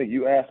that? I think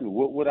you asked me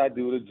what would I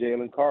do to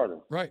Jalen Carter.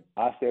 Right.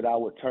 I said I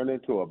would turn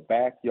into a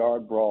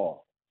backyard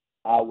brawl.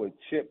 I would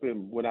chip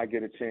him when I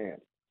get a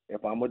chance.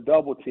 If I'm a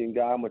double team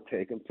guy, I'm going to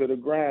take him to the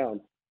ground.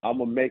 I'm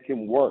going to make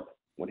him work.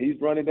 When he's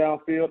running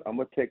downfield, I'm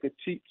going to take a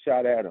cheap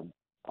shot at him.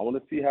 I want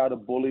to see how the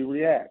bully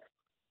reacts.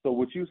 So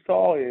what you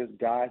saw is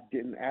guys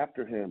getting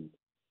after him.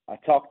 I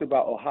talked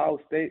about Ohio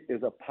State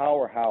is a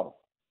powerhouse.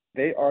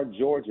 They are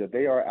Georgia.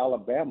 They are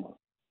Alabama.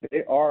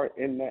 They are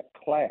in that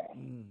class.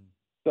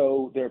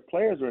 So their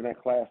players are in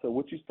that class. So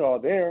what you saw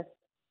there,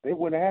 they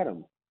went at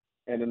him.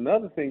 And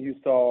another thing you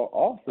saw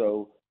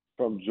also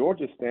from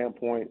Georgia's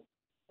standpoint,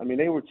 I mean,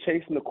 they were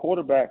chasing the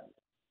quarterback.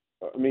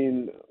 I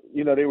mean,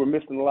 you know, they were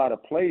missing a lot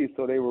of plays,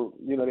 so they were,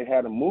 you know, they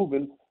had him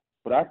moving.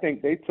 But I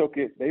think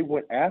they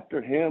went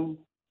after him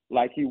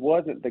like he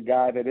wasn't the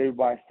guy that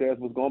everybody says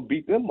was going to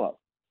beat them up.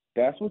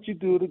 That's what you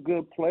do to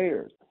good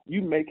players.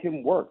 You make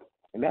him work.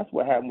 And that's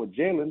what happened with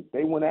Jalen.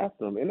 They went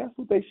after him, and that's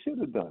what they should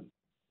have done.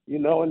 You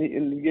know, and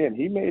again,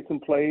 he made some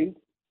plays,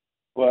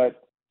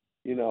 but,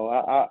 you know,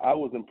 I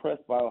was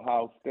impressed by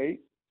Ohio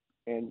State.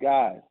 And,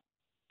 guys,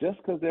 just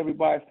because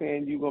everybody's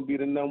saying you're going to be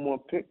the number one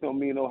pick don't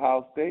mean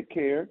Ohio State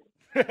cared.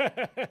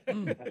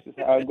 That's just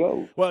how it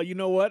goes. Well, you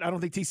know what? I don't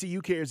think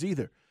TCU cares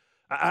either.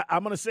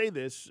 I'm going to say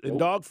this. And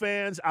Dog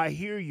fans, I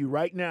hear you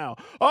right now.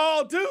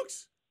 Oh,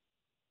 Dukes!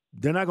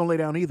 They're not going to lay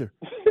down either.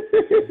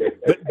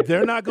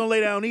 They're not going to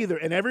lay down either.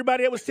 And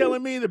everybody that was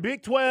telling me the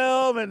Big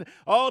 12 and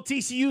all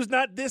TCU's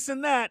not this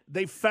and that,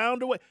 they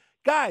found a way.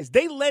 Guys,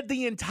 they led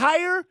the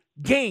entire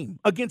game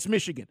against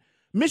Michigan.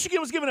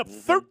 Michigan was giving up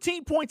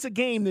 13 points a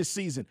game this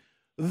season.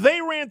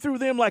 They ran through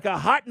them like a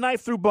hot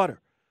knife through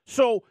butter.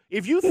 So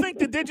if you think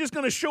that they're just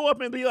going to show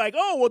up and be like,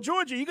 oh, well,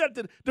 Georgia, you got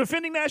the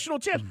defending national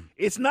champs,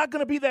 it's not going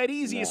to be that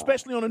easy,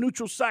 especially on a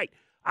neutral site.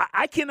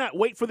 I cannot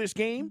wait for this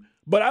game,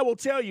 but I will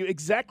tell you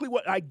exactly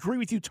what I agree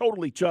with you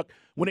totally, Chuck,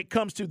 when it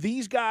comes to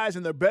these guys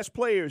and their best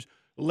players.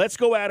 Let's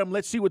go at them.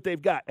 Let's see what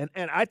they've got.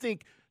 And I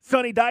think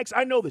Sonny Dykes,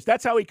 I know this.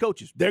 That's how he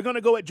coaches. They're going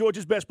to go at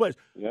Georgia's best players.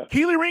 Yeah.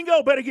 Keely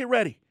Ringo better get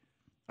ready.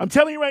 I'm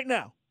telling you right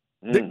now.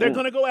 They're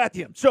going to go at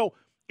him. So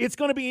it's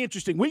going to be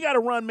interesting. We got to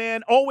run,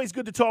 man. Always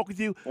good to talk with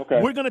you. Okay.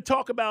 We're going to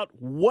talk about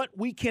what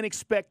we can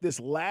expect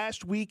this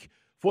last week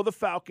for the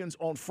Falcons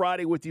on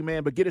Friday with you,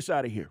 man. But get us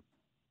out of here.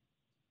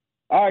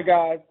 All right,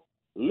 guys.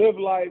 Live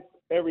life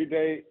every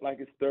day like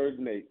it's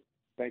Thursday.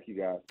 Thank you,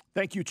 guys.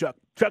 Thank you, Chuck.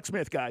 Chuck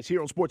Smith, guys,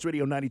 here on Sports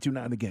Radio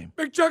 92.9 The Game.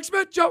 Big Chuck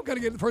Smith, Joe. Got to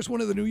get the first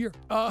one of the new year.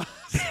 Yeah,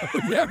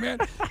 man.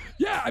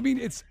 Yeah, I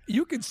mean,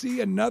 you could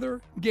see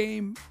another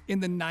game in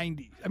the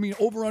 90s. I mean,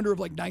 over-under of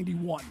like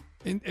 91.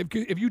 And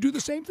if you do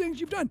the same things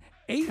you've done,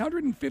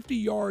 850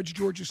 yards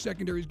Georgia's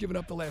secondary has given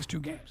up the last two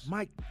games.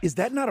 Mike, is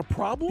that not a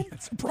problem?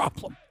 It's a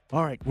problem.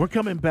 All right, we're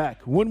coming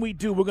back. When we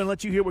do, we're going to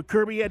let you hear what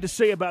Kirby had to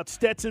say about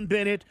Stetson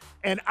Bennett,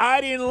 and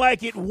I didn't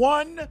like it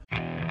one.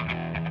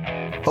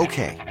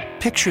 Okay,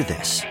 picture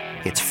this.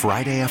 It's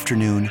Friday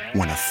afternoon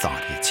when a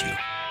thought hits you.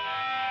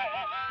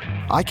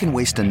 I can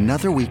waste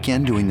another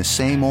weekend doing the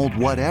same old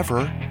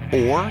whatever,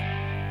 or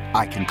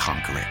I can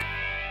conquer it.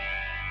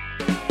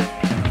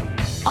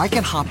 I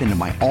can hop into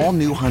my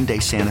all-new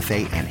Hyundai Santa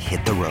Fe and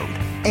hit the road.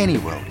 Any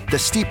road. The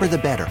steeper, the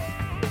better.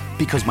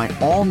 Because my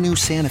all-new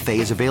Santa Fe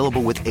is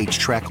available with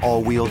H-Track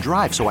all-wheel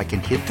drive, so I can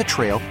hit the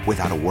trail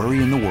without a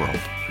worry in the world.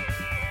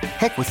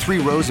 Heck, with 3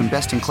 rows and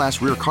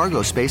best-in-class rear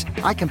cargo space,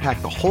 I can pack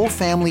the whole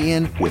family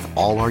in with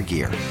all our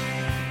gear.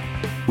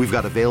 We've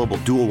got available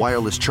dual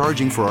wireless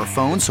charging for our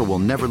phones, so we'll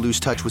never lose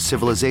touch with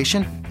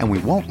civilization, and we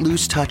won't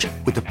lose touch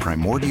with the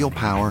primordial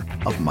power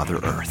of Mother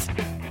Earth.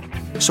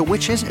 So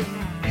which is it?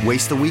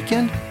 Waste the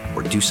weekend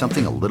or do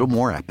something a little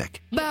more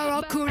epic?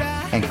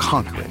 And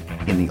conquer it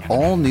in the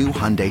all-new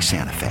Hyundai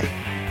Santa Fe.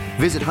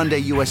 Visit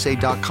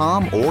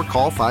HyundaiUSA.com or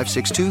call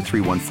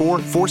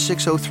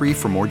 562-314-4603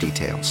 for more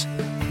details.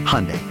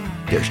 Hyundai,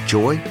 there's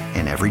joy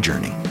in every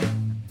journey.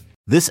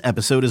 This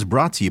episode is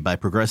brought to you by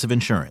Progressive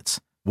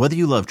Insurance. Whether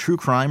you love true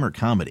crime or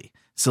comedy,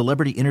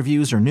 celebrity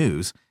interviews or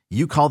news,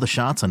 you call the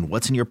shots on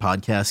what's in your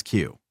podcast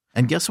queue.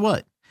 And guess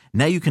what?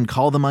 Now you can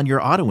call them on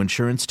your auto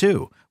insurance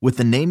too with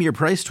the Name Your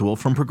Price tool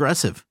from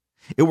Progressive.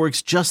 It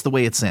works just the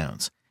way it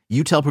sounds.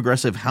 You tell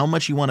Progressive how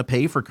much you want to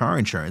pay for car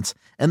insurance,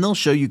 and they'll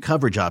show you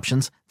coverage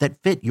options that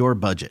fit your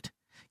budget.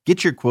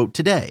 Get your quote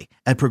today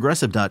at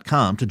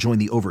Progressive.com to join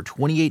the over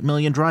 28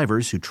 million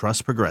drivers who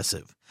trust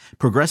Progressive.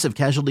 Progressive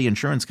Casualty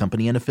Insurance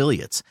Company and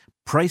Affiliates.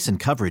 Price and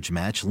coverage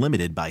match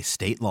limited by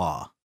state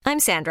law. I'm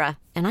Sandra,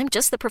 and I'm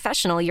just the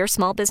professional your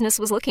small business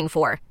was looking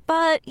for.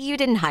 But you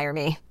didn't hire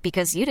me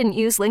because you didn't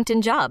use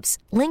LinkedIn Jobs.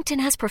 LinkedIn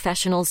has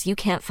professionals you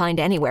can't find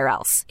anywhere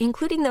else,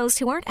 including those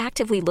who aren't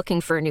actively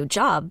looking for a new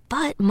job,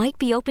 but might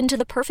be open to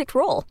the perfect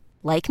role,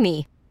 like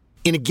me.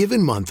 In a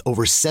given month,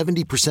 over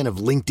 70% of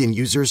LinkedIn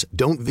users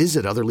don't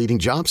visit other leading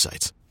job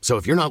sites. So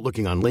if you're not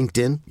looking on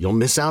LinkedIn, you'll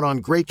miss out on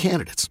great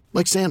candidates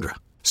like Sandra.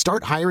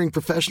 Start hiring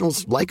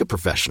professionals like a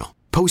professional.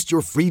 Post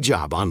your free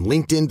job on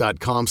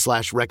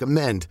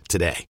linkedin.com/recommend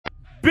today.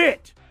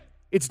 Bit!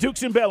 It's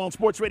Dukes and Bell on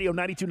Sports Radio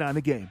 92.9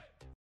 The Game.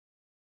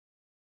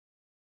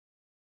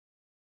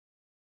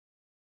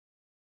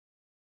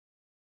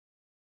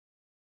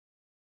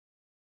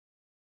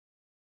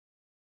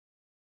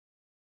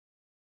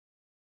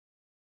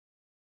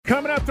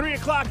 Coming up 3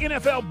 o'clock,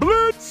 NFL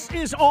Blitz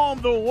is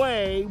on the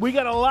way. We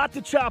got a lot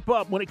to chop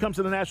up when it comes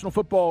to the National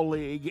Football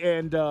League.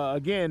 And,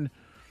 again,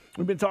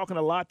 we've been talking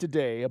a lot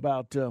today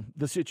about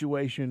the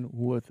situation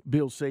with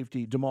Bills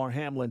safety Damar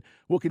Hamlin.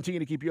 We'll continue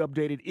to keep you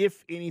updated.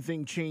 If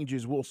anything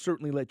changes, we'll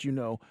certainly let you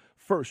know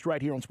first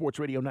right here on Sports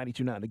Radio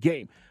 92.9 The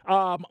Game.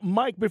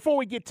 Mike, before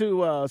we get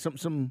to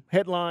some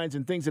headlines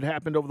and things that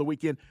happened over the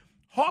weekend,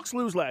 Hawks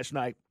lose last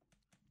night,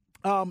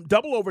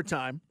 double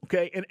overtime,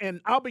 okay? And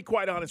I'll be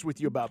quite honest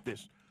with you about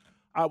this.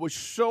 I was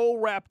so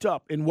wrapped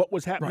up in what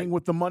was happening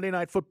with the Monday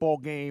Night Football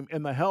game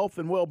and the health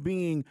and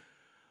well-being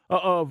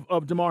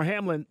of Damar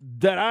Hamlin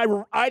that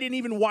I didn't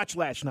even watch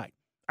last night.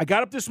 I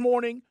got up this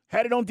morning,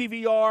 had it on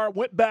DVR,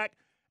 went back,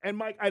 and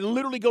Mike, I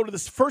literally go to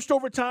this first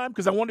overtime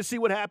because I wanted to see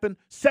what happened.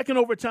 Second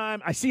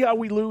overtime, I see how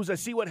we lose. I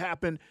see what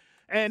happened.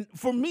 And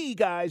for me,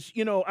 guys,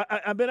 you know,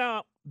 I've been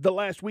out the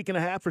last week and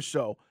a half or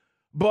so,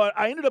 but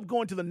I ended up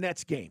going to the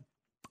Nets game.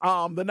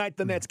 The night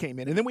the Nets came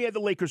in. And then we had the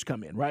Lakers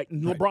come in, right?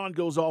 And LeBron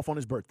goes off on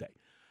his birthday.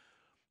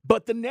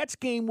 But the Nets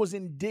game was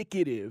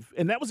indicative,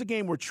 and that was a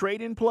game where Trey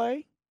didn't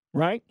play,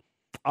 right?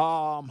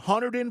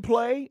 Hunter didn't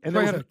play. And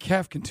Trey had a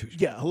calf contusion.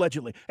 Yeah,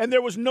 allegedly. And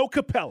there was no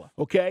Capella,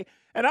 okay?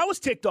 And I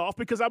was ticked off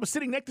because I was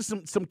sitting next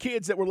to some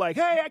kids that were like,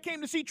 hey, I came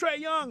to see Trey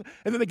Young.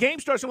 And then the game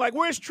starts, and like,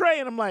 where's Trey?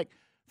 And I'm like,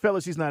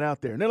 fellas, he's not out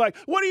there. And they're like,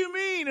 what do you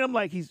mean? And I'm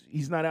like,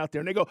 he's not out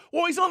there. And they go,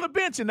 well, he's on the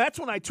bench. And that's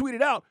when I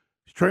tweeted out,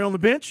 is Trey on the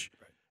bench?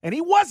 And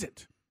he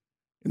wasn't.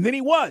 And then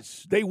he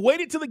was. They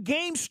waited till the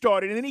game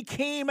started, and then he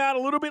came out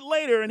a little bit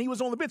later, and he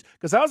was on the bench.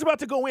 Because I was about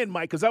to go in,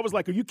 Mike, because I was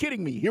like, are you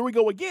kidding me? Here we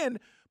go again.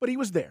 But he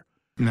was there.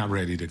 Not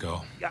ready to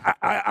go.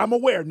 I'm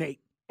aware, Nate.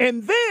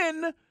 And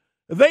then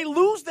they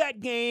lose that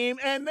game,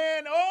 and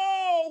then,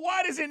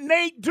 why doesn't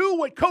Nate do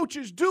what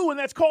coaches do, and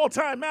that's call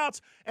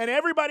timeouts? And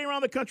everybody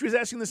around the country is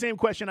asking the same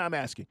question I'm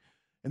asking.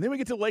 And then we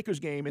get to the Lakers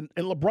game, and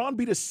LeBron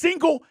beat us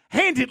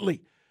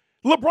single-handedly.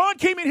 LeBron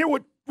came in here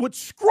with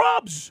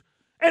scrubs.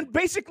 And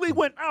basically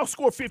went, I'll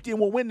score 50 and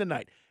we'll win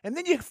tonight. And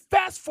then you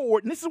fast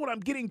forward, and this is what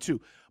I'm getting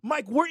to.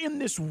 Mike, we're in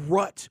this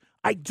rut.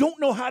 I don't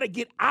know how to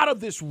get out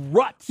of this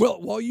rut. Well,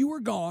 while you were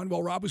gone,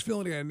 while Rob was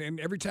filling in, and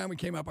every time we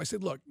came up, I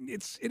said, look,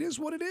 it is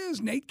what it is.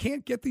 Nate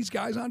can't get these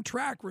guys on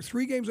track. We're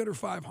 3 games under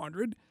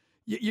 500.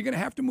 You're going to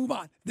have to move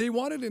on. They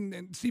wanted,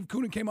 and Steve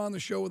Koonin came on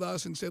the show with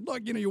us and said,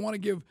 look, you want to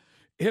give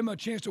him a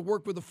chance to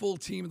work with the full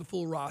team, the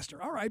full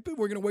roster. All right, but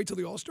we're going to wait till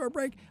the All-Star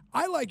break.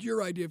 I like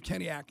your idea of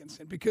Kenny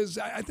Atkinson because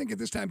I think at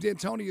this time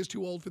D'Antoni is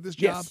too old for this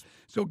job.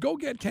 So go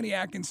get Kenny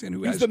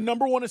Atkinson, He's the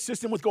number 1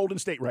 assistant with Golden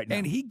State right now.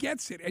 And he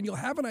gets it, and you'll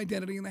have an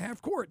identity in the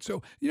half court.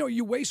 So,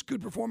 you waste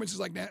good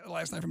performances like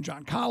last night from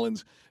John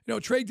Collins.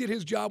 Trey did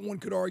his job, one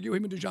could argue.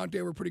 Him and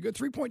DeJounte were pretty good.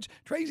 3 points.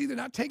 Trey's either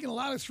not taking a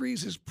lot of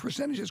threes. His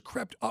percentage has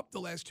crept up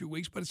the last 2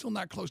 weeks, but it's still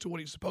not close to what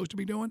he's supposed to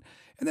be doing.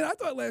 And then I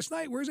thought last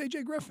night, where's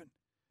A.J. Griffin?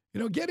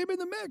 Get him in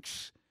the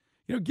mix.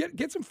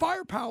 Get some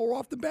firepower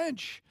off the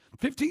bench.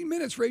 15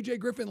 minutes for A.J.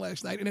 Griffin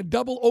last night in a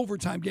double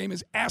overtime game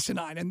is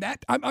asinine. And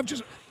that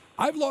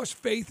I've lost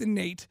faith in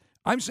Nate.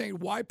 I'm saying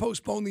why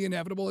postpone the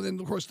inevitable? And then,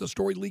 of course, the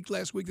story leaked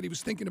last week that he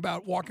was thinking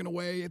about walking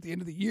away at the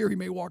end of the year. He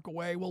may walk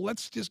away. Well,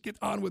 let's just get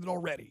on with it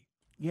already.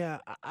 Yeah,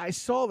 I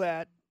saw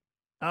that.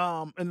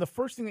 And the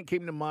first thing that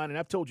came to mind, and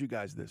I've told you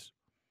guys this,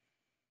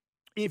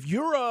 if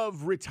you're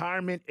of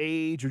retirement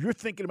age or you're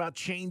thinking about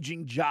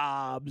changing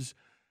jobs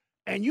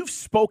and you've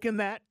spoken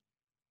that,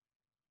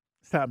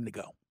 it's time to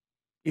go.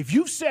 If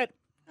you've said,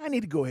 I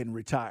need to go ahead and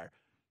retire,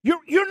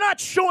 you're not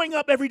showing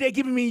up every day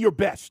giving me your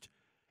best.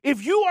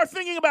 If you are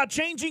thinking about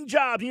changing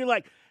jobs and you're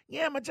like,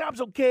 yeah, my job's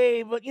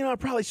okay, but, I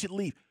probably should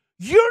leave.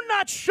 You're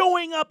not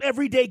showing up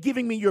every day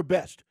giving me your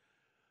best.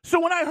 So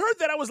when I heard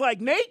that, I was like,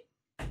 Nate,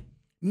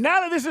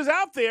 now that this is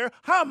out there,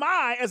 how am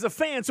I, as a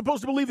fan,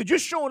 supposed to believe that you're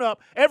showing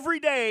up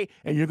every day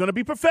and you're going to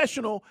be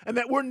professional and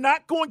that we're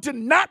not going to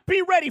not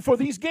be ready for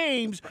these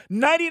games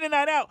night in and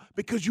night out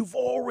because you've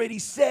already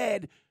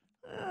said,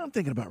 I'm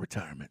thinking about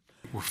retirement.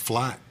 We're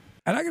flat.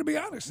 And I got to be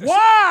honest.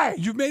 Why?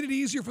 You've made it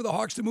easier for the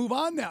Hawks to move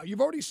on now.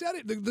 You've already said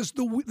it.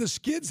 The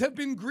skids have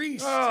been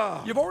greased.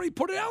 You've already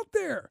put it out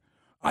there.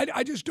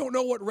 I just don't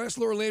know what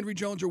Wrestler or Landry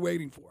Jones are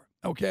waiting for.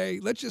 Okay,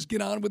 let's just get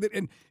on with it.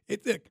 And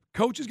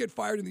coaches get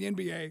fired in the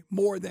NBA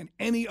more than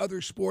any other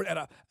sport.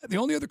 The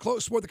only other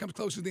sport that comes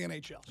close is the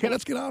NHL. So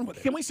let's get on with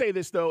it. Can we say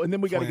this, though, and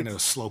then we got to get at a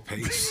slow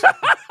pace.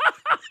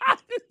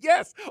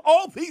 Yes,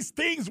 all these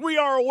things we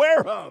are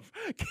aware of.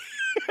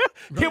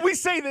 Can we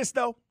say this,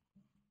 though?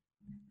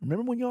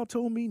 Remember when y'all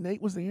told me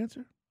Nate was the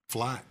answer?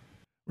 Flat.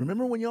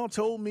 Remember when y'all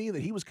told me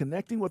that he was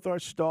connecting with our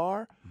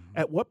star? Mm-hmm.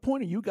 At what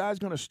point are you guys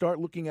going to start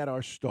looking at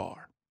our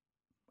star?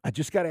 I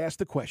just got to ask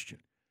the question.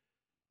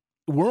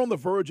 We're on the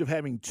verge of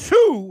having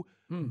 2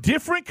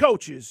 different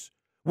coaches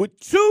with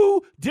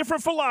 2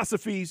 different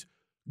philosophies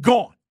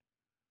gone.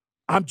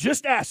 I'm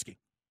just asking.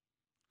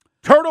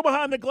 Turtle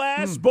behind the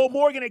glass, Bo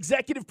Morgan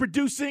executive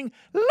producing.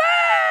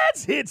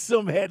 Let's hit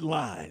some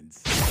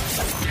headlines.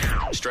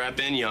 Strap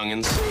in,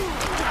 youngins.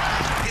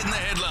 Hitting the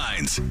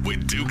headlines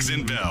with Dukes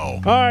and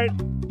Bell. All right,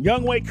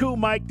 Younghoe Koo,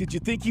 Mike, did you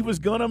think he was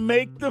going to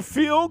make the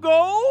field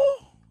goal?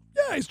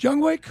 Yeah, it's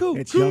Younghoe Koo.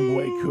 It's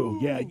Younghoe Koo.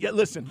 Yeah,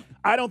 listen,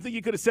 I don't think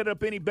you could have set it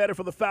up any better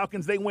for the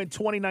Falcons. They win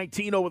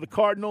 2019 over the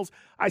Cardinals.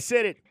 I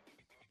said it.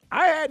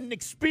 I hadn't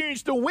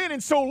experienced a win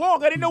in so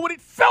long, I didn't know what it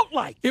felt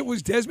like. It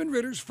was Desmond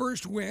Ritter's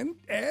first win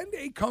and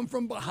a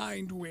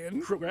come-from-behind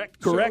win.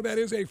 Correct. So that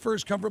is a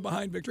first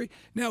come-from-behind victory.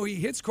 Now, he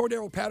hits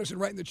Cordero Patterson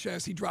right in the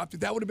chest. He dropped it.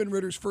 That would have been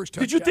Ritter's first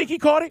touchdown. Did you think he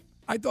caught it?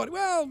 I thought,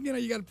 well,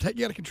 you got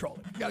to control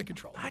it. You got to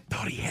control it. I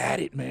thought he had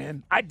it,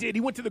 man. I did.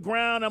 He went to the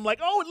ground. I'm like,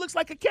 oh, it looks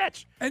like a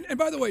catch. And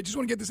by the way, just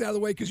want to get this out of the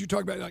way because you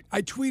talked about it. Like,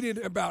 I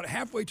tweeted about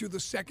halfway through the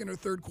second or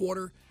third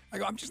quarter. I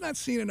go, I'm just not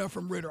seeing enough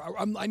from Ritter.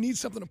 I need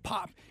something to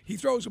pop. He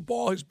throws a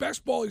ball. His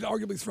best ball he's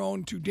arguably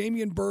thrown to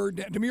Damiere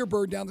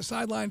Byrd down the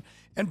sideline,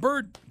 and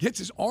Byrd gets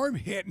his arm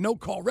hit. No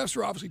call. Refs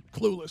are obviously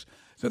clueless.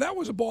 So that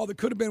was a ball that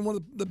could have been one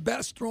of the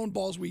best thrown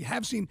balls we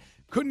have seen.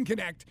 Couldn't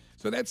connect.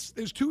 So there's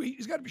two.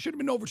 Should have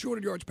been over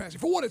 200 yards passing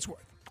for what it's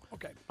worth.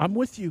 Okay. I'm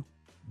with you.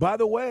 By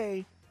the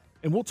way,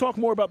 and we'll talk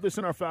more about this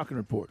in our Falcon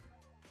Report.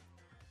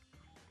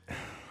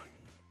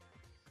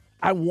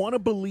 I want to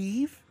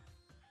believe,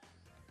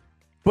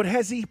 but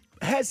has he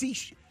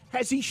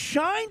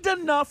shined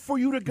enough for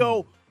you to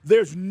go,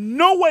 there's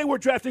no way we're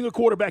drafting a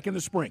quarterback in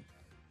the spring?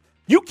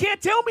 You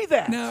can't tell me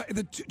that. Now,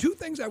 the two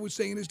things I would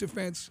say in his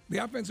defense, the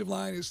offensive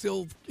line is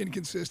still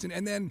inconsistent.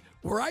 And then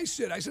where I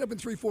sit up in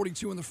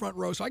 342 in the front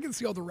row, so I can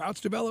see all the routes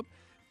develop.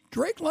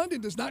 Drake London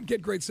does not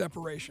get great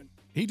separation.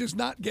 He does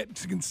not get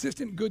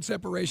consistent good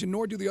separation,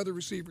 nor do the other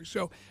receivers.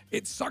 So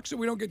it sucks that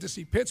we don't get to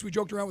see Pitts. We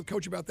joked around with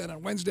Coach about that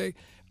on Wednesday.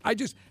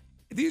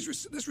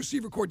 This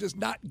receiver core does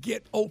not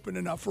get open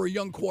enough for a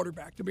young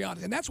quarterback, to be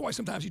honest, and that's why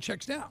sometimes he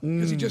checks down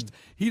because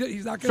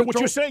he's not going to. So what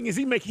you're saying is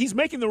he's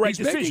making the right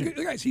decision.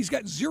 Guys, he's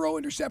got 0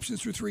 interceptions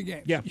through 3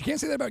 games. Yeah. You can't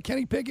say that about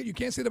Kenny Pickett. You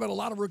can't say that about a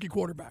lot of rookie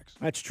quarterbacks.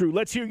 That's true.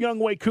 Let's hear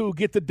Younghoe Koo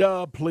get the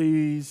dub,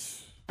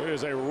 please.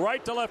 There's a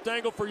right to left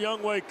angle for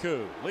Younghoe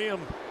Koo.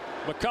 Liam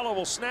McCullough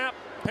will snap.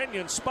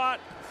 Pinion spot.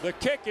 The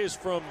kick is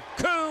from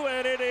Koo,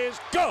 and it is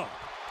good.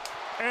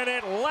 And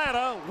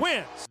Atlanta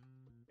wins.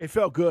 It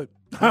felt good.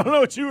 I don't know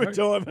what you were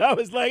doing, but I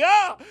was like,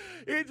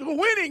 it's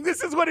winning.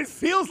 This is what it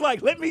feels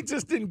like. Let me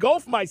just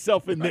engulf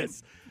myself in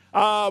this.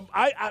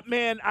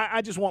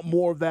 I just want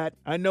more of that.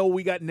 I know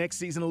we got next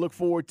season to look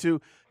forward to.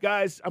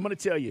 Guys, I'm going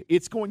to tell you,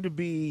 it's going to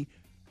be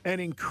an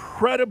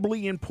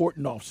incredibly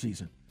important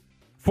offseason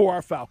for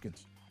our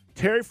Falcons.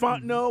 Terry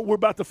Fontenot, we're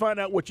about to find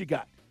out what you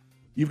got.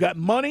 You've got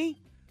money.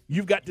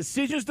 You've got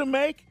decisions to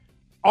make.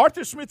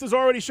 Arthur Smith has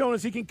already shown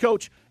us he can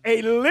coach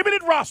a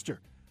limited roster.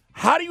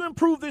 How do you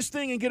improve this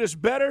thing and get us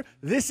better?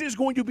 This is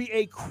going to be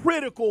a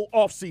critical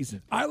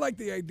offseason. I like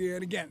the idea.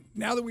 And again,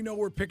 now that we know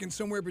we're picking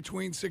somewhere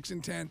between 6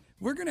 and 10,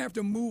 we're going to have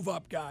to move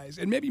up, guys,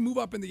 and maybe move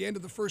up in the end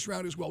of the first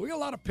round as well. We got a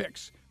lot of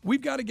picks.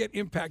 We've got to get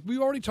impact. We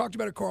already talked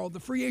about it, Carl. The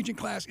free agent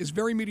class is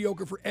very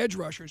mediocre for edge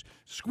rushers.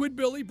 Squid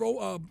Billy,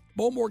 Bo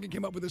Morgan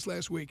came up with this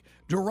last week.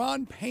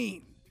 Deron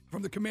Payne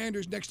from the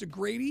Commanders next to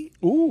Grady.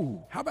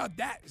 Ooh. How about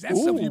that? Is that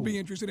something you'd be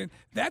interested in?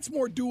 That's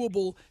more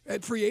doable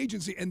at free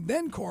agency. And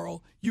then,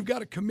 Carl, you've got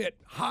to commit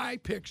high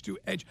picks to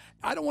edge.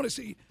 I don't want to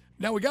see –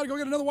 now we got to go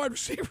get another wide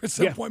receiver at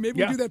some point.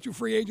 Maybe we'll do that through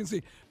free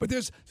agency. But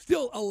there's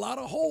still a lot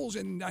of holes,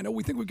 and I know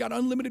we think we've got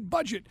unlimited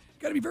budget.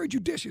 Got to be very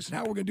judicious in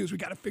how we're going to do this. We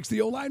got to fix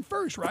the O-line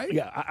first, right?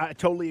 Yeah, I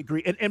totally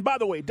agree. And by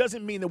the way, it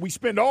doesn't mean that we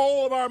spend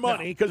all of our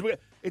money because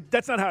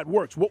that's not how it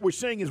works. What we're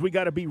saying is we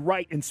got to be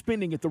right and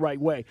spending it the right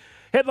way.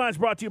 Headlines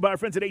brought to you by our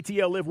friends at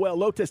ATL Live Well.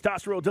 Low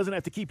testosterone doesn't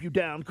have to keep you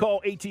down.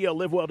 Call ATL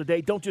Live Well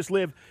today. Don't just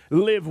live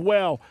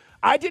well.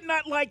 I did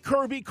not like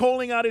Kirby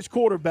calling out his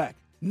quarterback.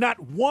 Not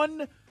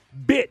one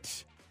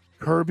bit.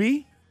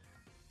 Kirby?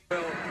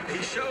 Well,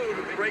 he showed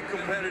great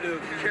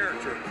competitive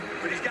character,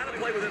 but he's got to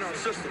play within our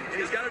system,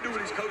 and he's got to do what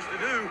he's coached to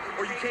do,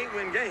 or you can't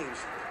win games.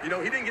 He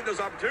didn't get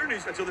those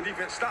opportunities until the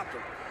defense stopped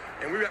him,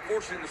 and we got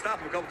fortunate to stop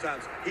him a couple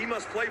times. He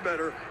must play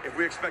better if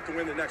we expect to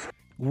win the next one.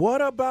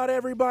 What about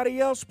everybody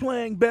else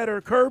playing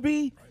better,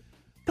 Kirby?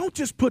 Don't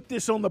just put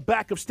this on the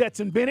back of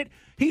Stetson Bennett.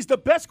 He's the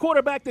best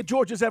quarterback that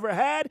Georgia's ever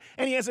had,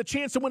 and he has a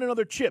chance to win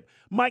another chip.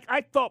 Mike,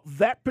 I thought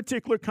that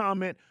particular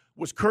comment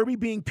was Kirby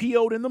being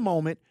PO'd in the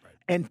moment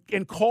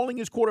and calling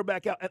his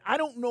quarterback out. And I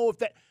don't know if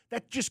that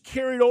just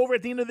carried over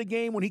at the end of the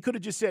game when he could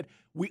have just said,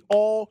 we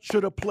all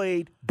should have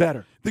played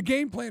better. The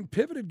game plan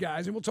pivoted,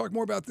 guys, and we'll talk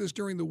more about this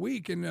during the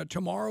week. And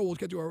tomorrow we'll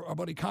get to our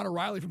buddy Connor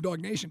Riley from Dog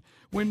Nation.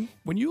 When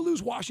you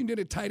lose Washington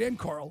at tight end,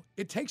 Carl,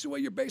 it takes away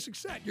your basic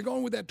set. You're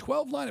going with that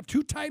 12 line of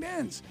 2 tight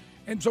ends.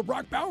 And so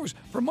Brock Bowers,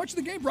 for much of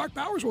the game, Brock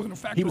Bowers wasn't a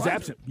factor. He was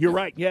absent. You're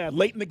right. Yeah,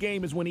 late in the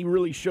game is when he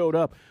really showed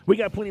up. We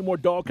got plenty more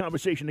dog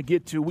conversation to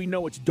get to. We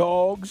know it's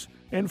dogs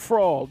and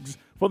frogs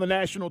for the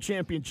national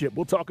championship.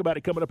 We'll talk about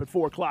it coming up at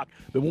 4 o'clock.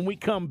 But when we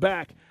come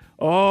back,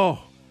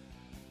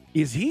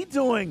 is he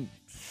doing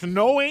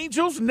snow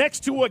angels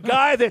next to a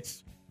guy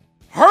that's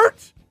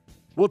hurt?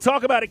 We'll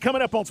talk about it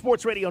coming up on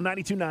Sports Radio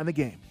 92.9 The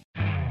Game.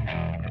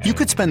 You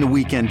could spend the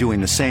weekend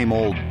doing the same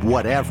old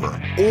whatever,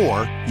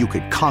 or you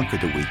could conquer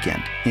the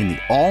weekend in the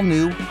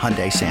all-new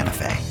Hyundai Santa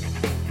Fe.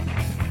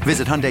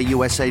 Visit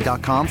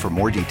HyundaiUSA.com for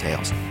more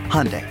details.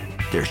 Hyundai,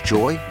 there's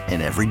joy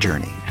in every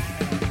journey.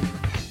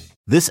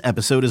 This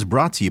episode is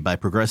brought to you by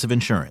Progressive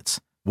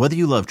Insurance. Whether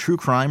you love true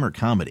crime or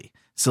comedy,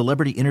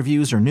 celebrity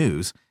interviews or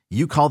news,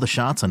 you call the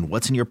shots on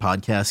what's in your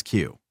podcast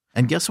queue.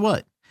 And guess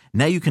what?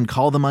 Now you can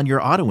call them on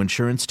your auto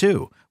insurance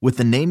too with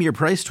the Name Your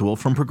Price tool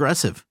from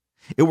Progressive.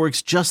 It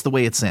works just the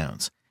way it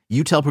sounds.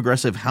 You tell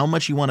Progressive how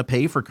much you want to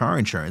pay for car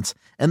insurance,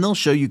 and they'll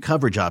show you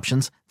coverage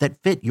options that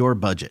fit your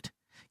budget.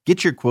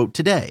 Get your quote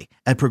today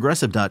at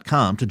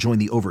Progressive.com to join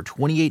the over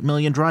 28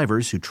 million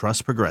drivers who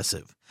trust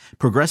Progressive.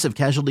 Progressive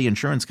Casualty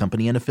Insurance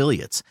Company and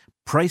Affiliates.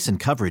 Price and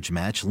coverage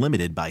match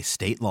limited by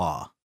state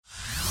law.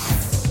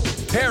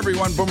 Hey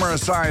everyone, Boomer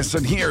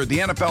Esiason here. The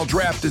NFL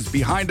Draft is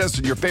behind us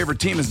and your favorite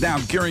team is now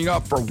gearing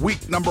up for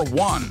week number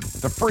 1.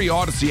 The free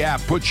Odyssey app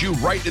puts you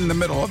right in the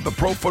middle of the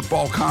pro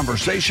football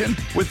conversation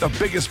with the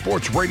biggest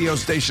sports radio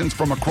stations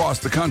from across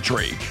the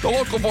country. The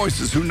local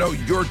voices who know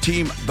your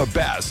team the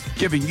best,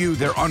 giving you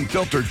their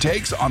unfiltered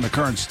takes on the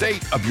current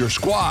state of your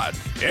squad.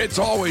 It's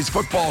always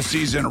football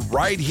season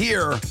right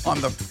here on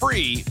the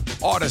free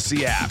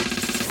Odyssey app.